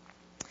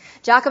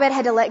 Jochebed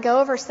had to let go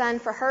of her son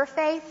for her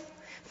faith,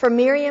 for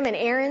Miriam and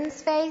Aaron's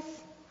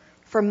faith,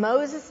 for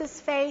Moses'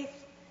 faith,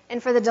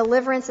 and for the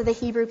deliverance of the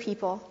Hebrew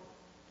people.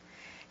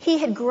 He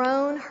had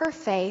grown her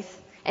faith,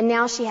 and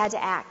now she had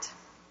to act.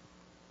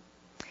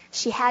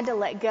 She had to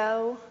let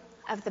go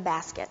of the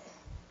basket.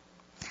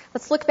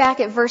 Let's look back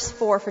at verse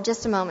 4 for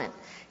just a moment.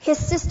 His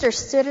sister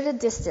stood at a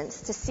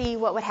distance to see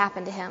what would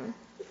happen to him.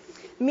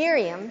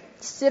 Miriam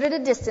stood at a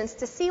distance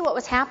to see what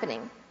was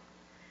happening.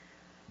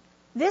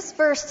 This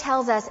verse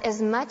tells us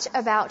as much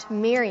about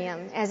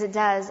Miriam as it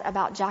does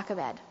about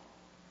Jochebed.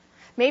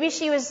 Maybe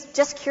she was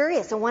just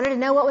curious and wanted to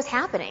know what was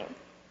happening.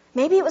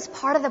 Maybe it was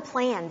part of the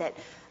plan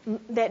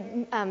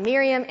that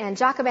Miriam and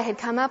Jochebed had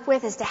come up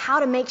with as to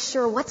how to make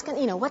sure what's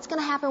going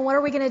to happen, what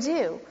are we going to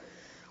do.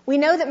 We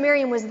know that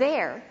Miriam was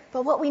there,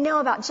 but what we know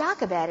about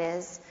Jochebed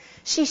is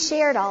she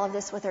shared all of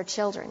this with her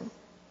children.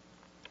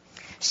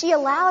 She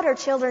allowed her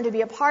children to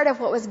be a part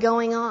of what was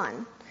going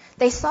on.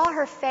 They saw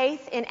her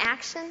faith in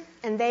action,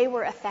 and they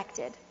were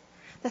affected.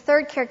 The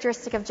third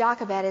characteristic of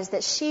Jochebed is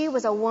that she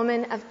was a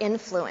woman of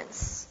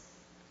influence.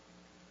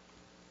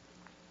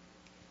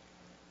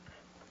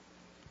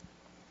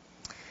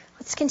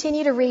 Let's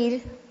continue to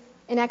read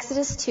in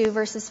Exodus 2,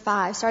 verses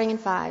 5, starting in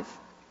 5.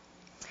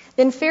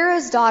 Then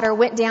Pharaoh's daughter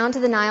went down to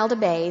the Nile to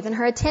bathe, and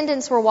her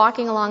attendants were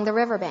walking along the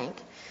riverbank.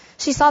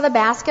 She saw the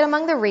basket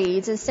among the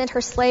reeds and sent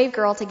her slave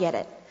girl to get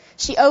it.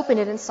 She opened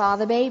it and saw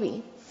the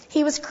baby.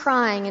 He was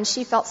crying, and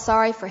she felt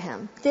sorry for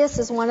him. "This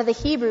is one of the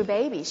Hebrew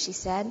babies," she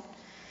said.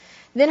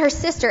 Then her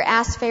sister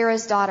asked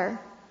Pharaoh's daughter,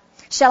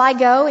 "Shall I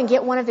go and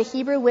get one of the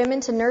Hebrew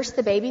women to nurse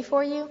the baby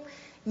for you?"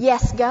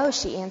 "Yes, go,"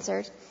 she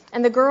answered.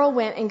 And the girl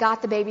went and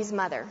got the baby's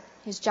mother,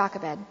 his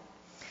Jochebed.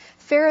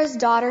 Pharaoh's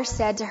daughter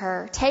said to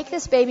her, "Take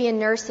this baby and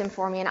nurse him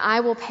for me, and I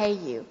will pay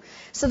you."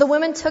 So the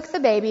woman took the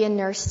baby and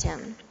nursed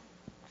him.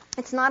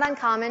 It's not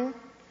uncommon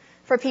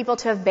for people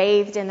to have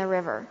bathed in the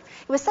river.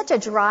 It was such a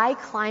dry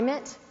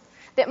climate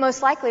that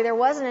most likely there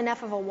wasn't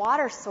enough of a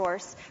water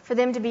source for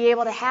them to be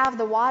able to have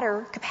the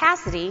water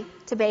capacity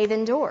to bathe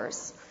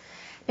indoors.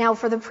 Now,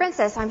 for the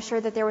princess, I'm sure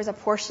that there was a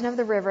portion of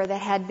the river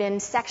that had been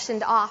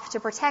sectioned off to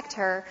protect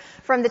her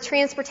from the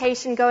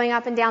transportation going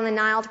up and down the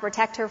Nile, to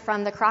protect her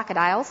from the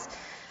crocodiles.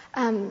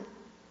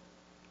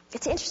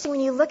 It's interesting when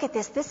you look at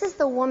this. This is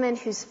the woman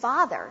whose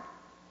father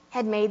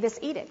had made this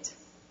edict.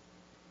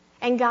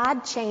 And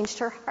God changed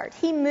her heart.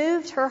 He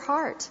moved her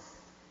heart.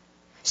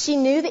 She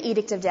knew the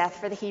edict of death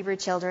for the Hebrew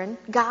children.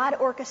 God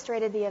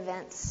orchestrated the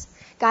events.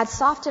 God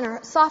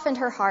softened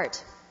her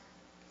heart.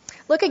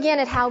 Look again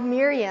at how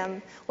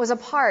Miriam was a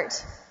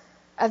part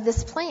of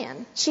this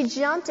plan. She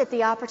jumped at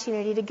the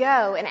opportunity to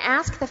go and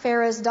ask the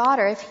Pharaoh's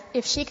daughter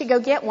if she could go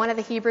get one of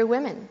the Hebrew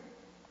women.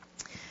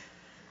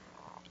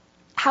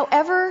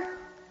 However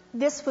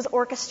this was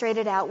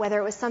orchestrated out, whether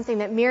it was something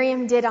that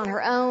Miriam did on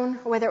her own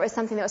or whether it was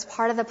something that was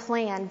part of the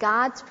plan,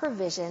 God's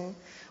provision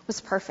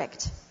was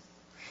perfect.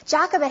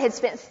 Jochebed had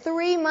spent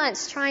 3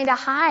 months trying to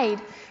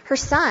hide her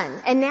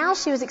son, and now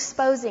she was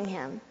exposing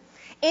him.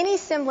 Any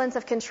semblance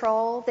of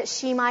control that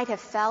she might have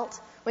felt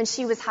when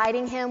she was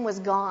hiding him was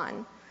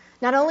gone.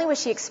 Not only was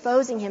she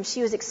exposing him,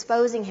 she was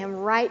exposing him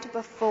right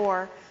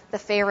before the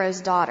Pharaoh's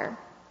daughter.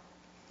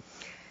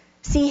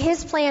 See,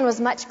 his plan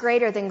was much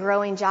greater than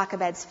growing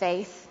Jochebed's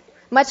faith,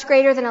 much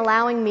greater than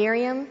allowing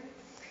Miriam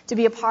to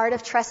be a part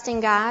of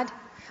trusting God,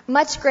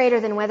 much greater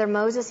than whether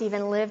Moses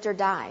even lived or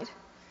died.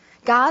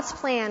 God's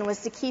plan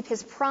was to keep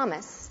his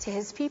promise to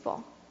his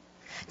people,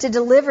 to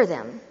deliver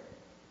them.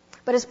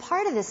 But as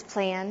part of this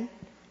plan,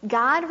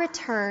 God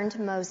returned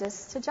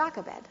Moses to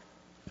Jochebed.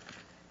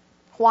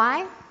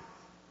 Why?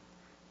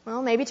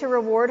 Well, maybe to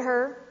reward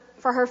her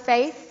for her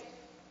faith.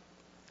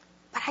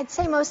 But I'd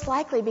say most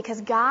likely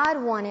because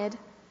God wanted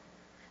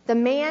the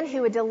man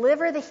who would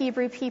deliver the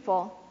Hebrew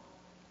people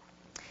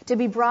to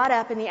be brought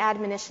up in the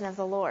admonition of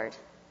the Lord.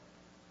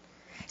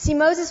 See,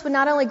 Moses would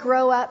not only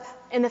grow up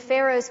in the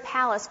Pharaoh's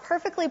palace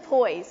perfectly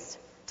poised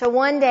to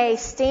one day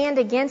stand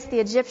against the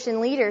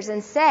Egyptian leaders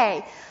and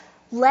say,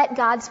 "Let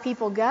God's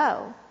people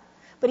go,"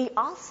 but he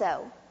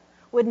also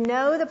would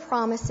know the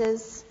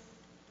promises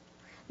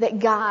that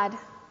God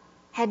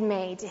had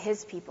made to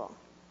his people.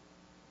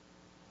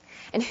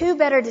 And who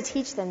better to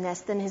teach them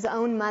this than his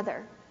own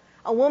mother,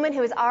 a woman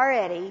who has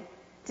already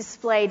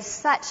displayed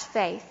such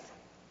faith.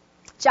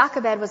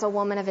 Jochebed was a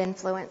woman of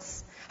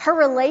influence. Her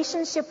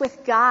relationship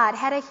with God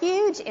had a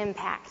huge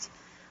impact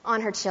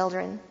on her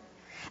children.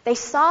 They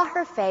saw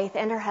her faith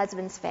and her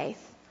husband's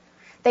faith.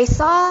 They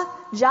saw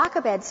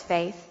Jochebed's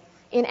faith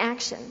in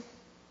action.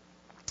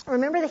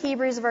 Remember the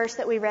Hebrews verse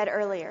that we read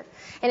earlier,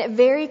 and it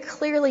very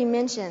clearly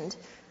mentioned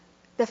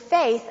the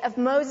faith of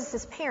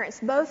Moses' parents,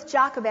 both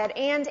Jochebed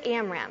and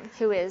Amram,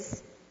 who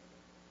is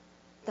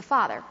the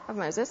father of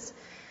Moses.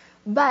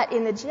 But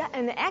in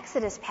the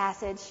Exodus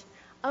passage,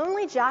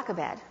 only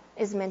Jochebed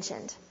is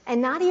mentioned,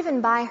 and not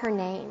even by her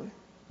name.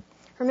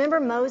 Remember,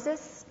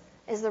 Moses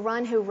is the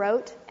one who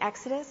wrote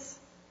Exodus?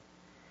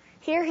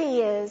 Here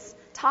he is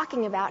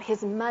talking about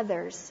his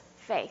mother's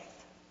faith.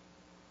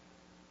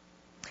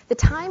 The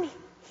time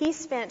he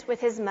spent with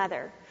his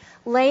mother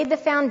laid the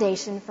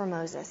foundation for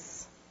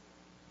Moses.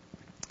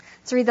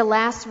 Let's read the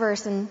last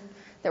verse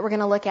that we're going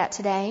to look at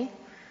today.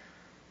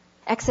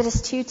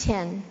 Exodus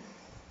 2:10.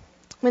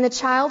 When the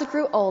child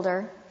grew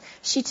older,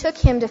 she took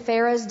him to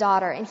Pharaoh's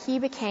daughter, and he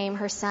became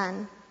her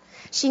son.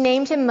 She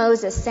named him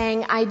Moses,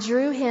 saying, "I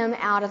drew him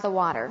out of the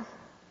water."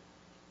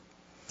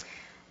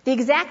 The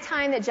exact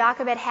time that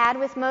Jochebed had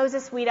with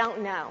Moses, we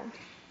don't know.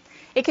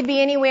 It could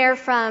be anywhere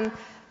from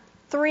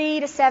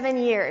 3 to 7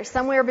 years,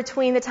 somewhere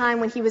between the time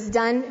when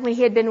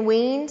he had been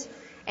weaned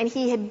and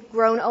he had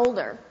grown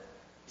older.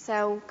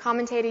 So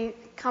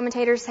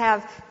commentators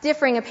have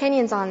differing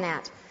opinions on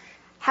that.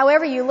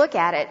 However you look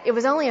at it, it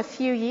was only a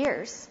few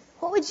years.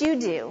 What would you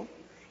do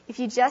if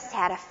you just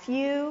had a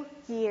few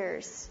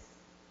years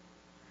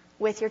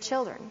with your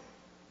children?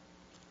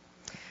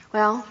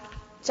 Well,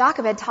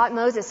 Jochebed taught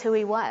Moses who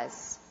he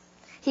was.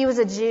 He was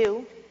a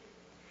Jew.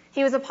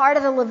 He was a part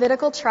of the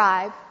Levitical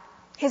tribe.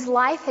 His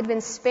life had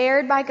been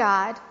spared by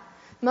God.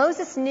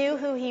 Moses knew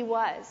who he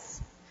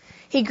was.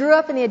 He grew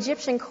up in the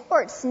Egyptian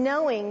courts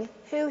knowing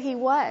who he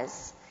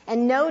was.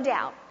 And no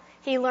doubt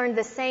he learned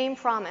the same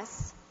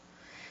promise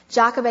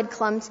Jochebed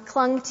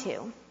clung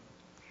to.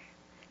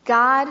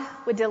 God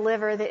would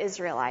deliver the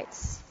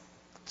Israelites.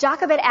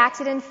 Jochebed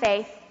acted in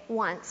faith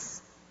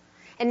once.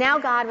 And now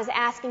God was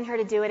asking her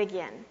to do it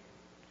again.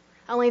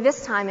 Only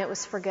this time it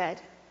was for good.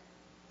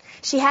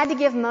 She had to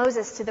give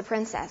Moses to the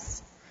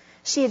princess.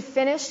 She had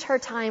finished her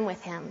time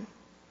with him.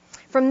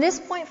 From this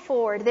point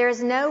forward, there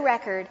is no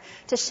record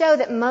to show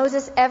that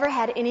Moses ever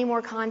had any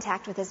more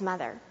contact with his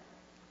mother.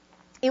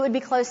 It would be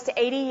close to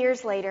 80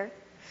 years later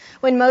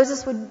when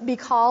Moses would be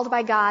called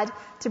by God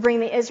to bring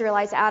the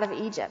Israelites out of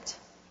Egypt.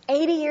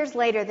 80 years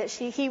later that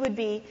he would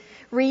be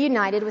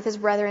reunited with his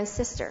brother and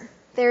sister.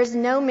 There is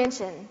no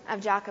mention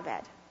of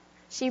Jochebed.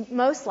 She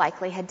most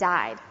likely had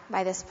died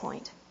by this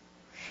point.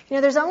 You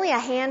know, there's only a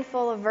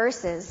handful of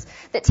verses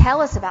that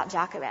tell us about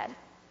Jochebed.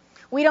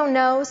 We don't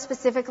know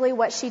specifically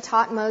what she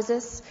taught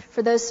Moses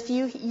for those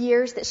few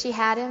years that she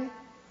had him.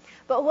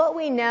 But what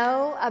we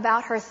know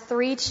about her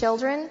 3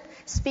 children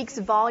speaks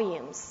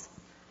volumes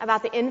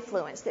about the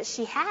influence that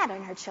she had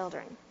on her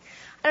children.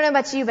 I don't know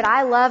about you, but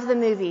I love the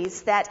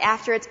movies that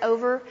after it's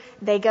over,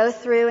 they go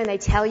through and they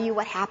tell you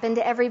what happened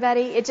to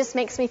everybody. It just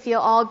makes me feel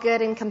all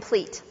good and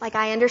complete, like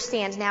I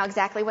understand now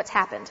exactly what's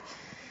happened.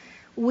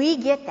 We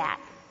get that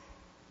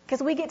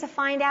because we get to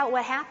find out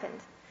what happened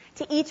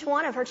to each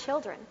one of her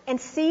children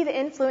and see the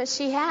influence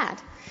she had.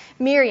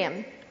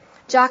 Miriam,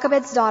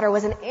 Jochebed's daughter,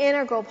 was an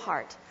integral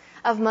part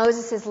of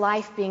Moses'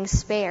 life being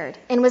spared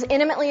and was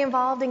intimately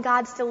involved in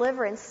God's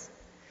deliverance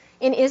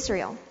in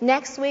Israel.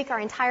 Next week, our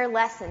entire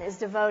lesson is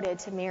devoted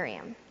to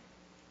Miriam.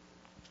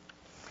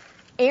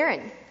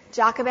 Aaron,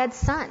 Jochebed's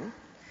son,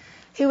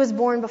 who was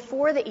born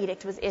before the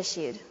edict was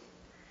issued,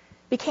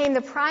 became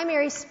the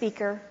primary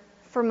speaker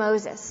for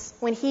Moses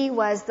when he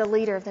was the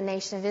leader of the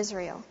nation of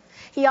Israel.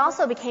 He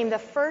also became the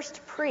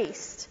first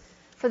priest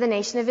for the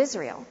nation of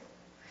Israel.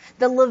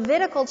 The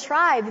Levitical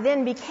tribe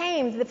then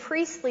became the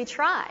priestly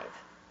tribe,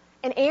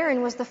 and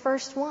Aaron was the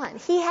first one.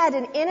 He had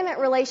an intimate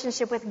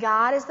relationship with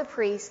God as the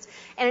priest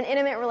and an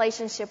intimate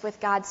relationship with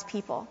God's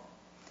people.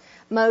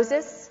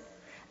 Moses,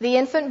 the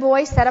infant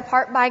boy set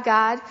apart by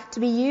God to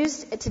be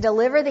used to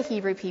deliver the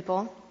Hebrew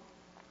people,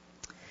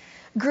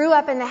 grew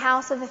up in the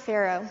house of the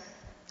Pharaoh.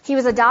 He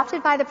was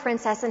adopted by the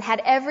princess and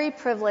had every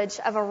privilege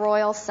of a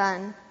royal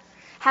son.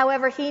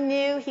 However, he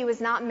knew he was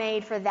not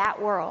made for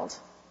that world.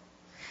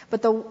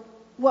 But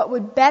what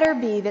would better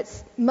be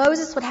that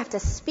Moses would have to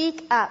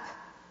speak up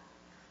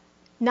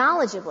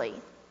knowledgeably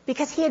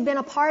because he had been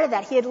a part of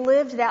that. He had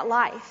lived that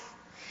life.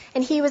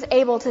 And he was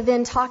able to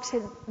then talk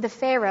to the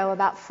Pharaoh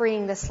about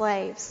freeing the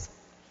slaves.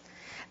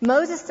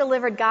 Moses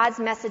delivered God's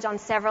message on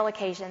several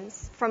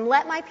occasions, from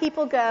let my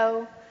people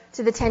go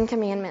to the 10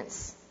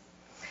 Commandments.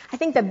 I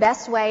think the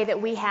best way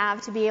that we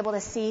have to be able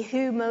to see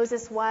who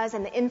Moses was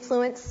and the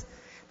influence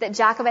that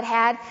Jochebed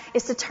had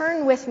is to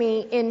turn with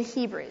me in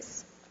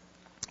Hebrews,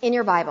 in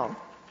your Bible.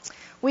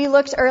 We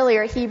looked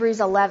earlier at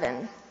Hebrews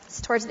 11.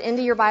 It's towards the end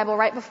of your Bible,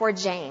 right before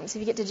James. If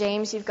you get to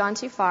James, you've gone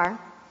too far.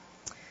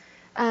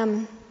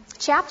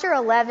 Chapter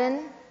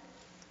 11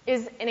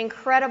 is an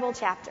incredible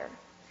chapter.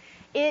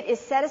 It is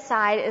set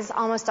aside as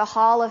almost a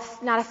hall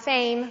of, not of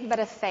fame, but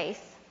of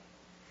faith.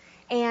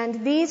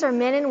 And these are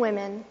men and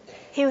women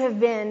who have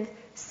been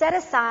set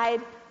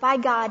aside by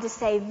God to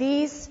say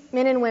these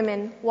men and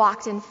women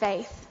walked in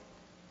faith.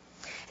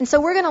 And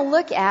so we're going to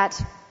look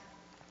at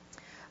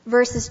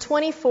verses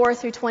 24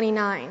 through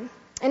 29.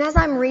 And as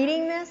I'm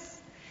reading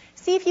this,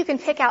 see if you can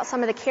pick out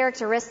some of the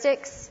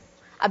characteristics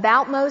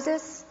about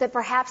Moses that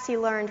perhaps he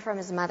learned from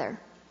his mother.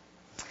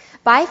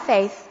 By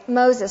faith,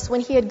 Moses,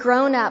 when he had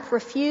grown up,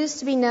 refused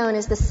to be known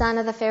as the son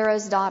of the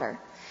Pharaoh's daughter.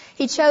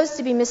 He chose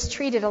to be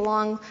mistreated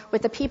along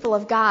with the people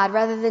of God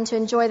rather than to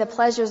enjoy the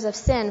pleasures of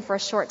sin for a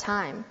short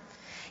time.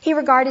 He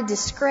regarded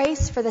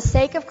disgrace for the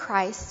sake of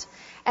Christ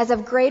as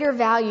of greater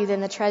value than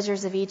the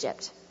treasures of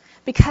Egypt,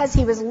 because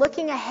he was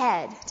looking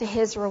ahead to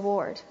his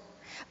reward.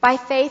 By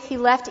faith, he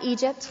left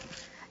Egypt,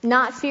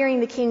 not fearing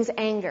the king's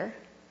anger.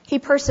 He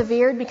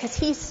persevered because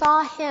he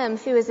saw him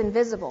who is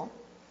invisible.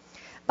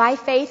 By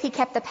faith, he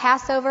kept the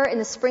Passover and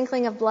the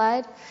sprinkling of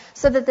blood,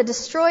 so that the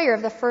destroyer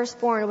of the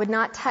firstborn would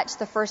not touch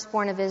the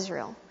firstborn of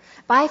Israel.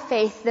 By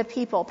faith, the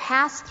people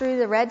passed through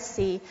the Red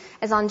Sea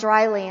as on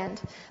dry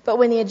land, but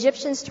when the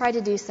Egyptians tried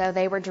to do so,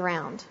 they were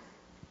drowned.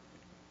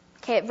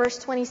 Okay, at verse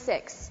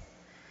 26,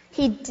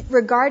 He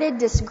regarded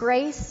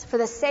disgrace for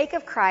the sake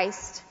of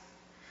Christ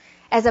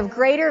as of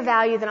greater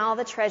value than all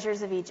the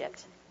treasures of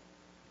Egypt.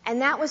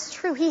 And that was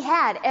true. He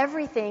had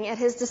everything at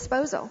his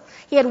disposal.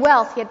 He had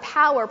wealth, he had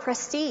power,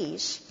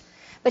 prestige.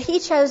 But he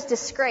chose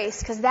disgrace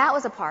because that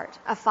was a part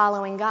of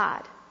following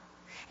God.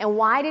 And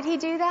why did he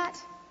do that?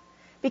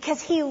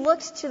 Because he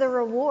looked to the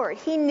reward.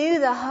 He knew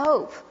the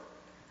hope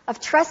of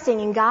trusting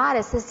in God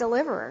as his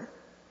deliverer.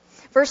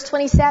 Verse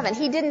 27,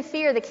 he didn't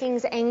fear the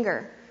king's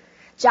anger.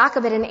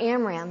 Jochebed and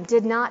Amram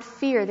did not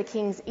fear the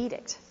king's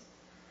edict.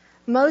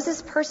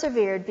 Moses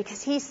persevered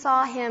because he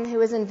saw him who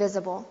is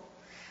invisible.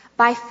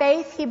 By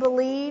faith, he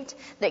believed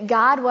that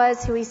God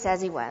was who he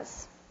says he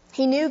was.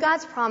 He knew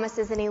God's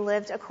promises and he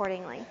lived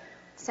accordingly.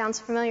 Sounds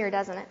familiar,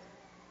 doesn't it?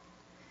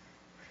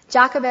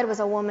 Jochebed was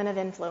a woman of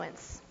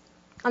influence.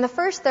 On the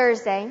first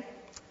Thursday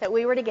that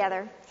we were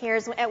together here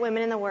at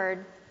Women in the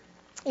Word,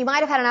 you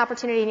might have had an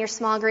opportunity in your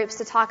small groups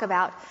to talk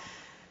about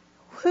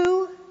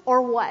who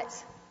or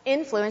what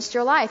influenced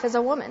your life as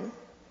a woman.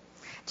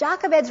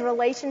 Jochebed's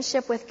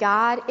relationship with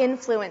God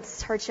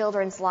influenced her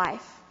children's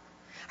life.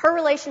 Her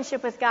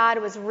relationship with God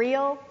was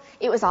real.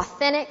 It was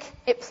authentic.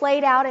 It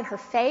played out in her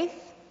faith,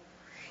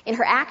 in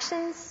her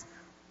actions.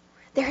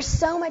 There's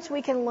so much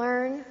we can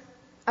learn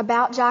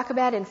about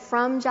Jochebed and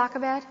from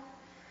Jochebed,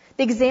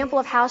 the example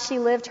of how she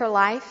lived her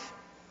life.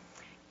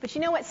 But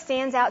you know what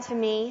stands out to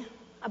me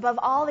above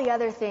all the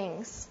other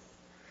things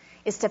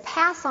is to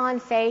pass on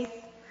faith,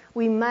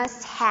 we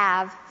must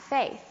have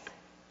faith.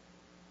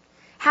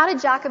 How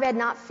did Jochebed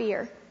not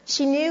fear?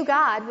 She knew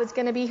God was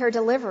going to be her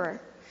deliverer.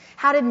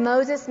 How did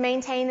Moses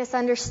maintain this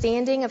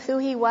understanding of who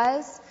he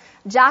was?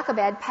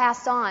 Jochebed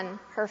passed on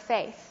her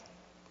faith.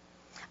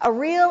 A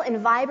real and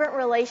vibrant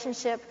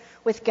relationship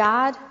with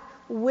God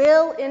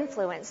will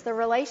influence the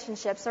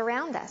relationships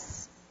around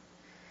us.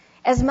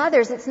 As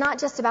mothers, it's not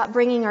just about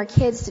bringing our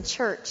kids to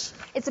church.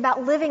 It's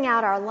about living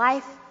out our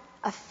life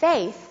of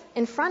faith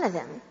in front of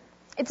them.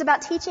 It's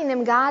about teaching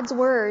them God's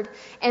Word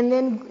and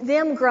then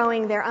them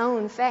growing their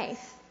own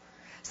faith.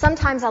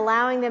 Sometimes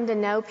allowing them to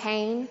know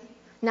pain,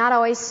 not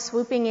always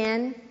swooping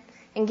in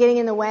and getting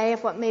in the way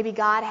of what maybe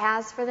God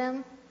has for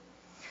them.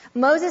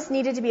 Moses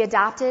needed to be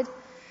adopted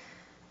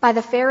by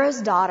the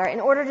Pharaoh's daughter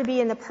in order to be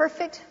in the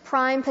perfect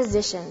prime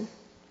position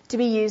to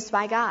be used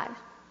by God.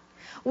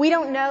 We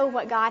don't know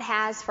what God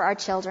has for our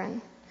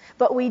children,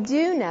 but we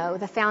do know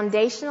the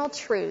foundational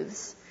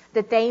truths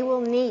that they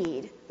will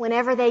need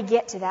whenever they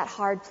get to that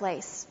hard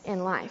place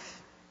in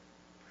life.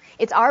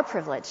 It's our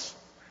privilege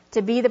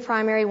to be the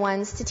primary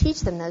ones to teach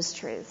them those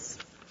truths.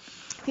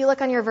 If you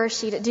look on your verse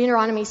sheet at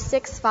Deuteronomy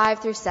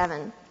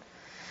 6:5-7.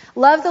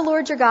 Love the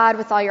Lord your God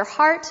with all your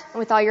heart and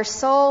with all your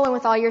soul and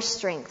with all your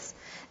strength.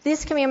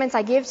 These commandments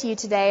I give to you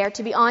today are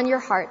to be on your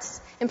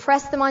hearts.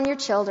 Impress them on your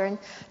children.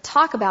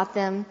 Talk about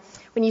them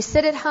when you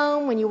sit at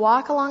home, when you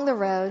walk along the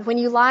road, when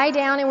you lie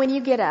down and when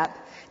you get up.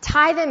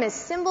 Tie them as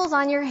symbols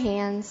on your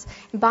hands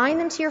and bind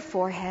them to your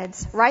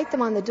foreheads. Write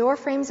them on the door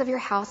frames of your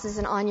houses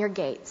and on your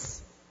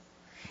gates.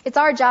 It's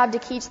our job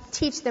to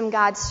teach them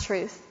God's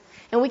truth.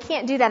 And we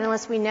can't do that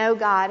unless we know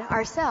God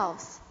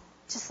ourselves,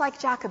 just like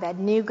Jochebed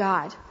knew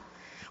God.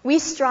 We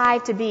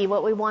strive to be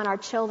what we want our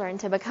children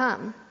to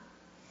become.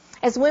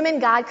 As women,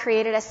 God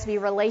created us to be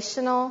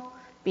relational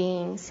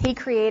beings. He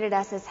created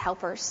us as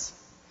helpers.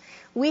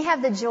 We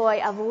have the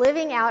joy of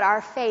living out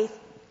our faith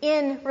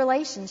in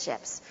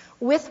relationships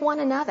with one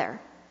another.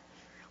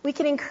 We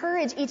can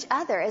encourage each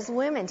other as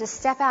women to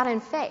step out in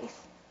faith.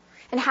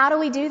 And how do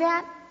we do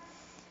that?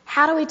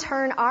 How do we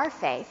turn our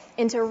faith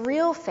into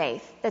real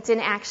faith that's in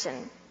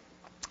action?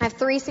 I have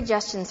 3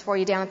 suggestions for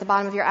you down at the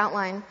bottom of your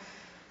outline.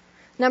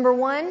 Number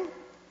 1,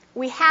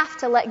 we have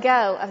to let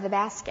go of the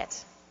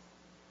basket.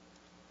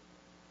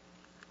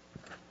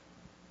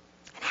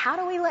 And how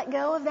do we let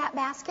go of that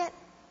basket?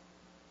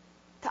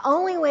 The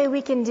only way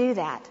we can do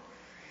that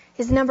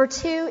is number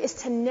 2 is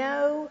to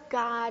know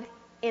God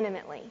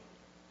intimately.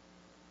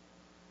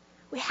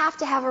 We have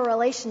to have a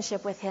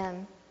relationship with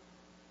Him.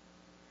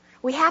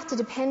 We have to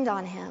depend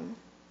on Him.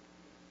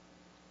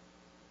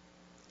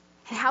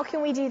 And how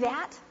can we do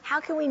that?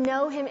 How can we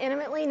know Him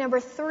intimately? Number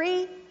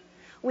 3,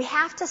 we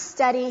have to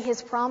study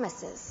His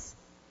promises.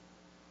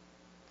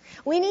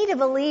 We need to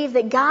believe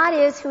that God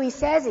is who He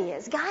says He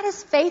is. God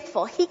is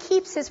faithful. He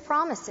keeps His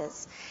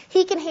promises.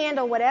 He can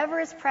handle whatever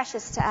is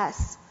precious to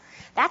us.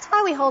 That's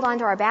why we hold on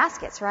to our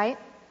baskets, right?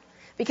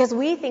 Because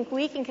we think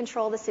we can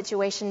control the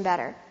situation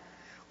better.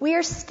 We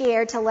are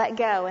scared to let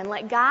go and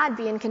let God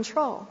be in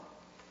control.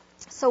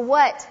 So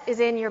what is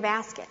in your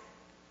basket?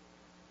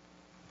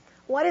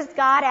 What is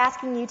God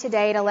asking you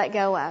today to let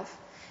go of?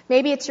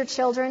 Maybe it's your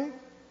children.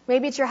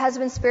 Maybe it's your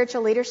husband's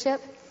spiritual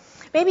leadership.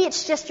 Maybe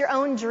it's just your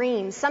own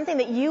dreams, something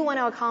that you want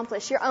to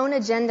accomplish, your own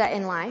agenda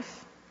in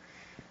life.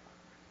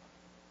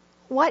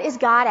 What is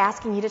God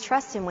asking you to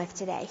trust Him with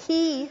today?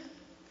 He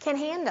can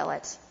handle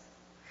it.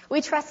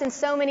 We trust in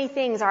so many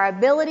things, our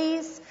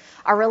abilities,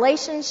 our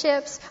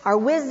relationships, our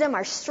wisdom,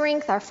 our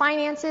strength, our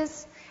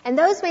finances. And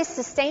those may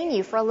sustain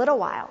you for a little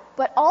while,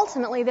 but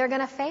ultimately they're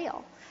going to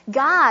fail.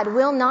 God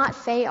will not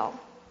fail.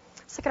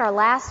 Let's look at our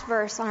last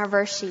verse on our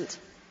verse sheet.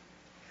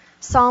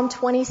 Psalm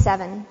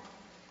 27,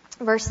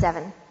 verse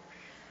 7.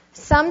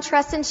 Some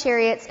trust in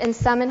chariots and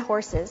some in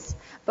horses,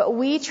 but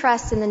we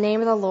trust in the name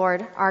of the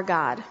Lord our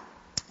God.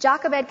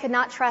 Jochebed could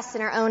not trust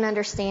in her own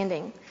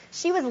understanding.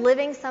 She was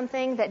living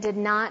something that did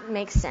not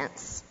make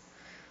sense.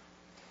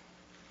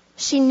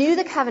 She knew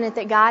the covenant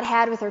that God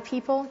had with her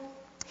people.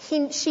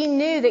 She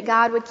knew that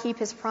God would keep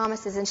his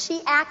promises, and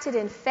she acted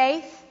in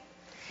faith,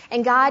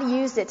 and God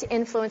used it to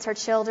influence her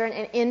children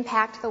and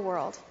impact the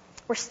world.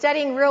 We're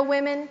studying real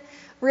women,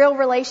 real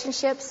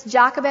relationships.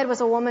 Jochebed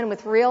was a woman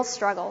with real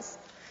struggles,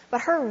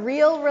 but her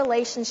real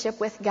relationship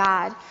with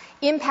God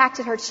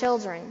impacted her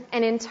children,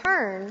 and in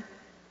turn,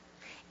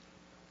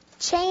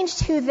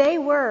 changed who they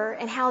were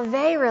and how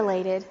they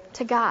related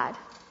to God.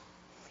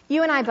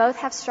 You and I both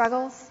have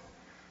struggles,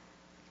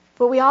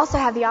 but we also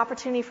have the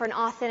opportunity for an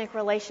authentic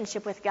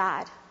relationship with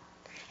God.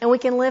 And we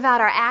can live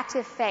out our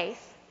active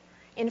faith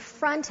in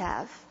front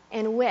of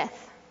and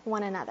with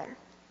one another.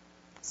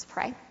 Let's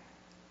pray.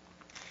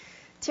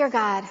 Dear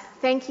God,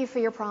 thank you for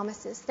your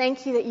promises.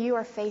 Thank you that you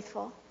are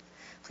faithful.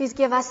 Please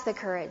give us the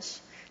courage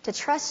to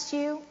trust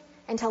you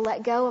and to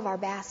let go of our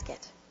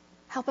basket.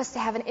 Help us to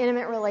have an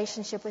intimate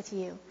relationship with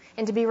you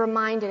and to be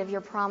reminded of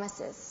your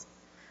promises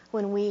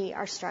when we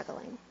are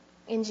struggling.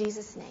 In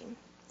Jesus' name,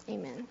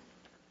 amen.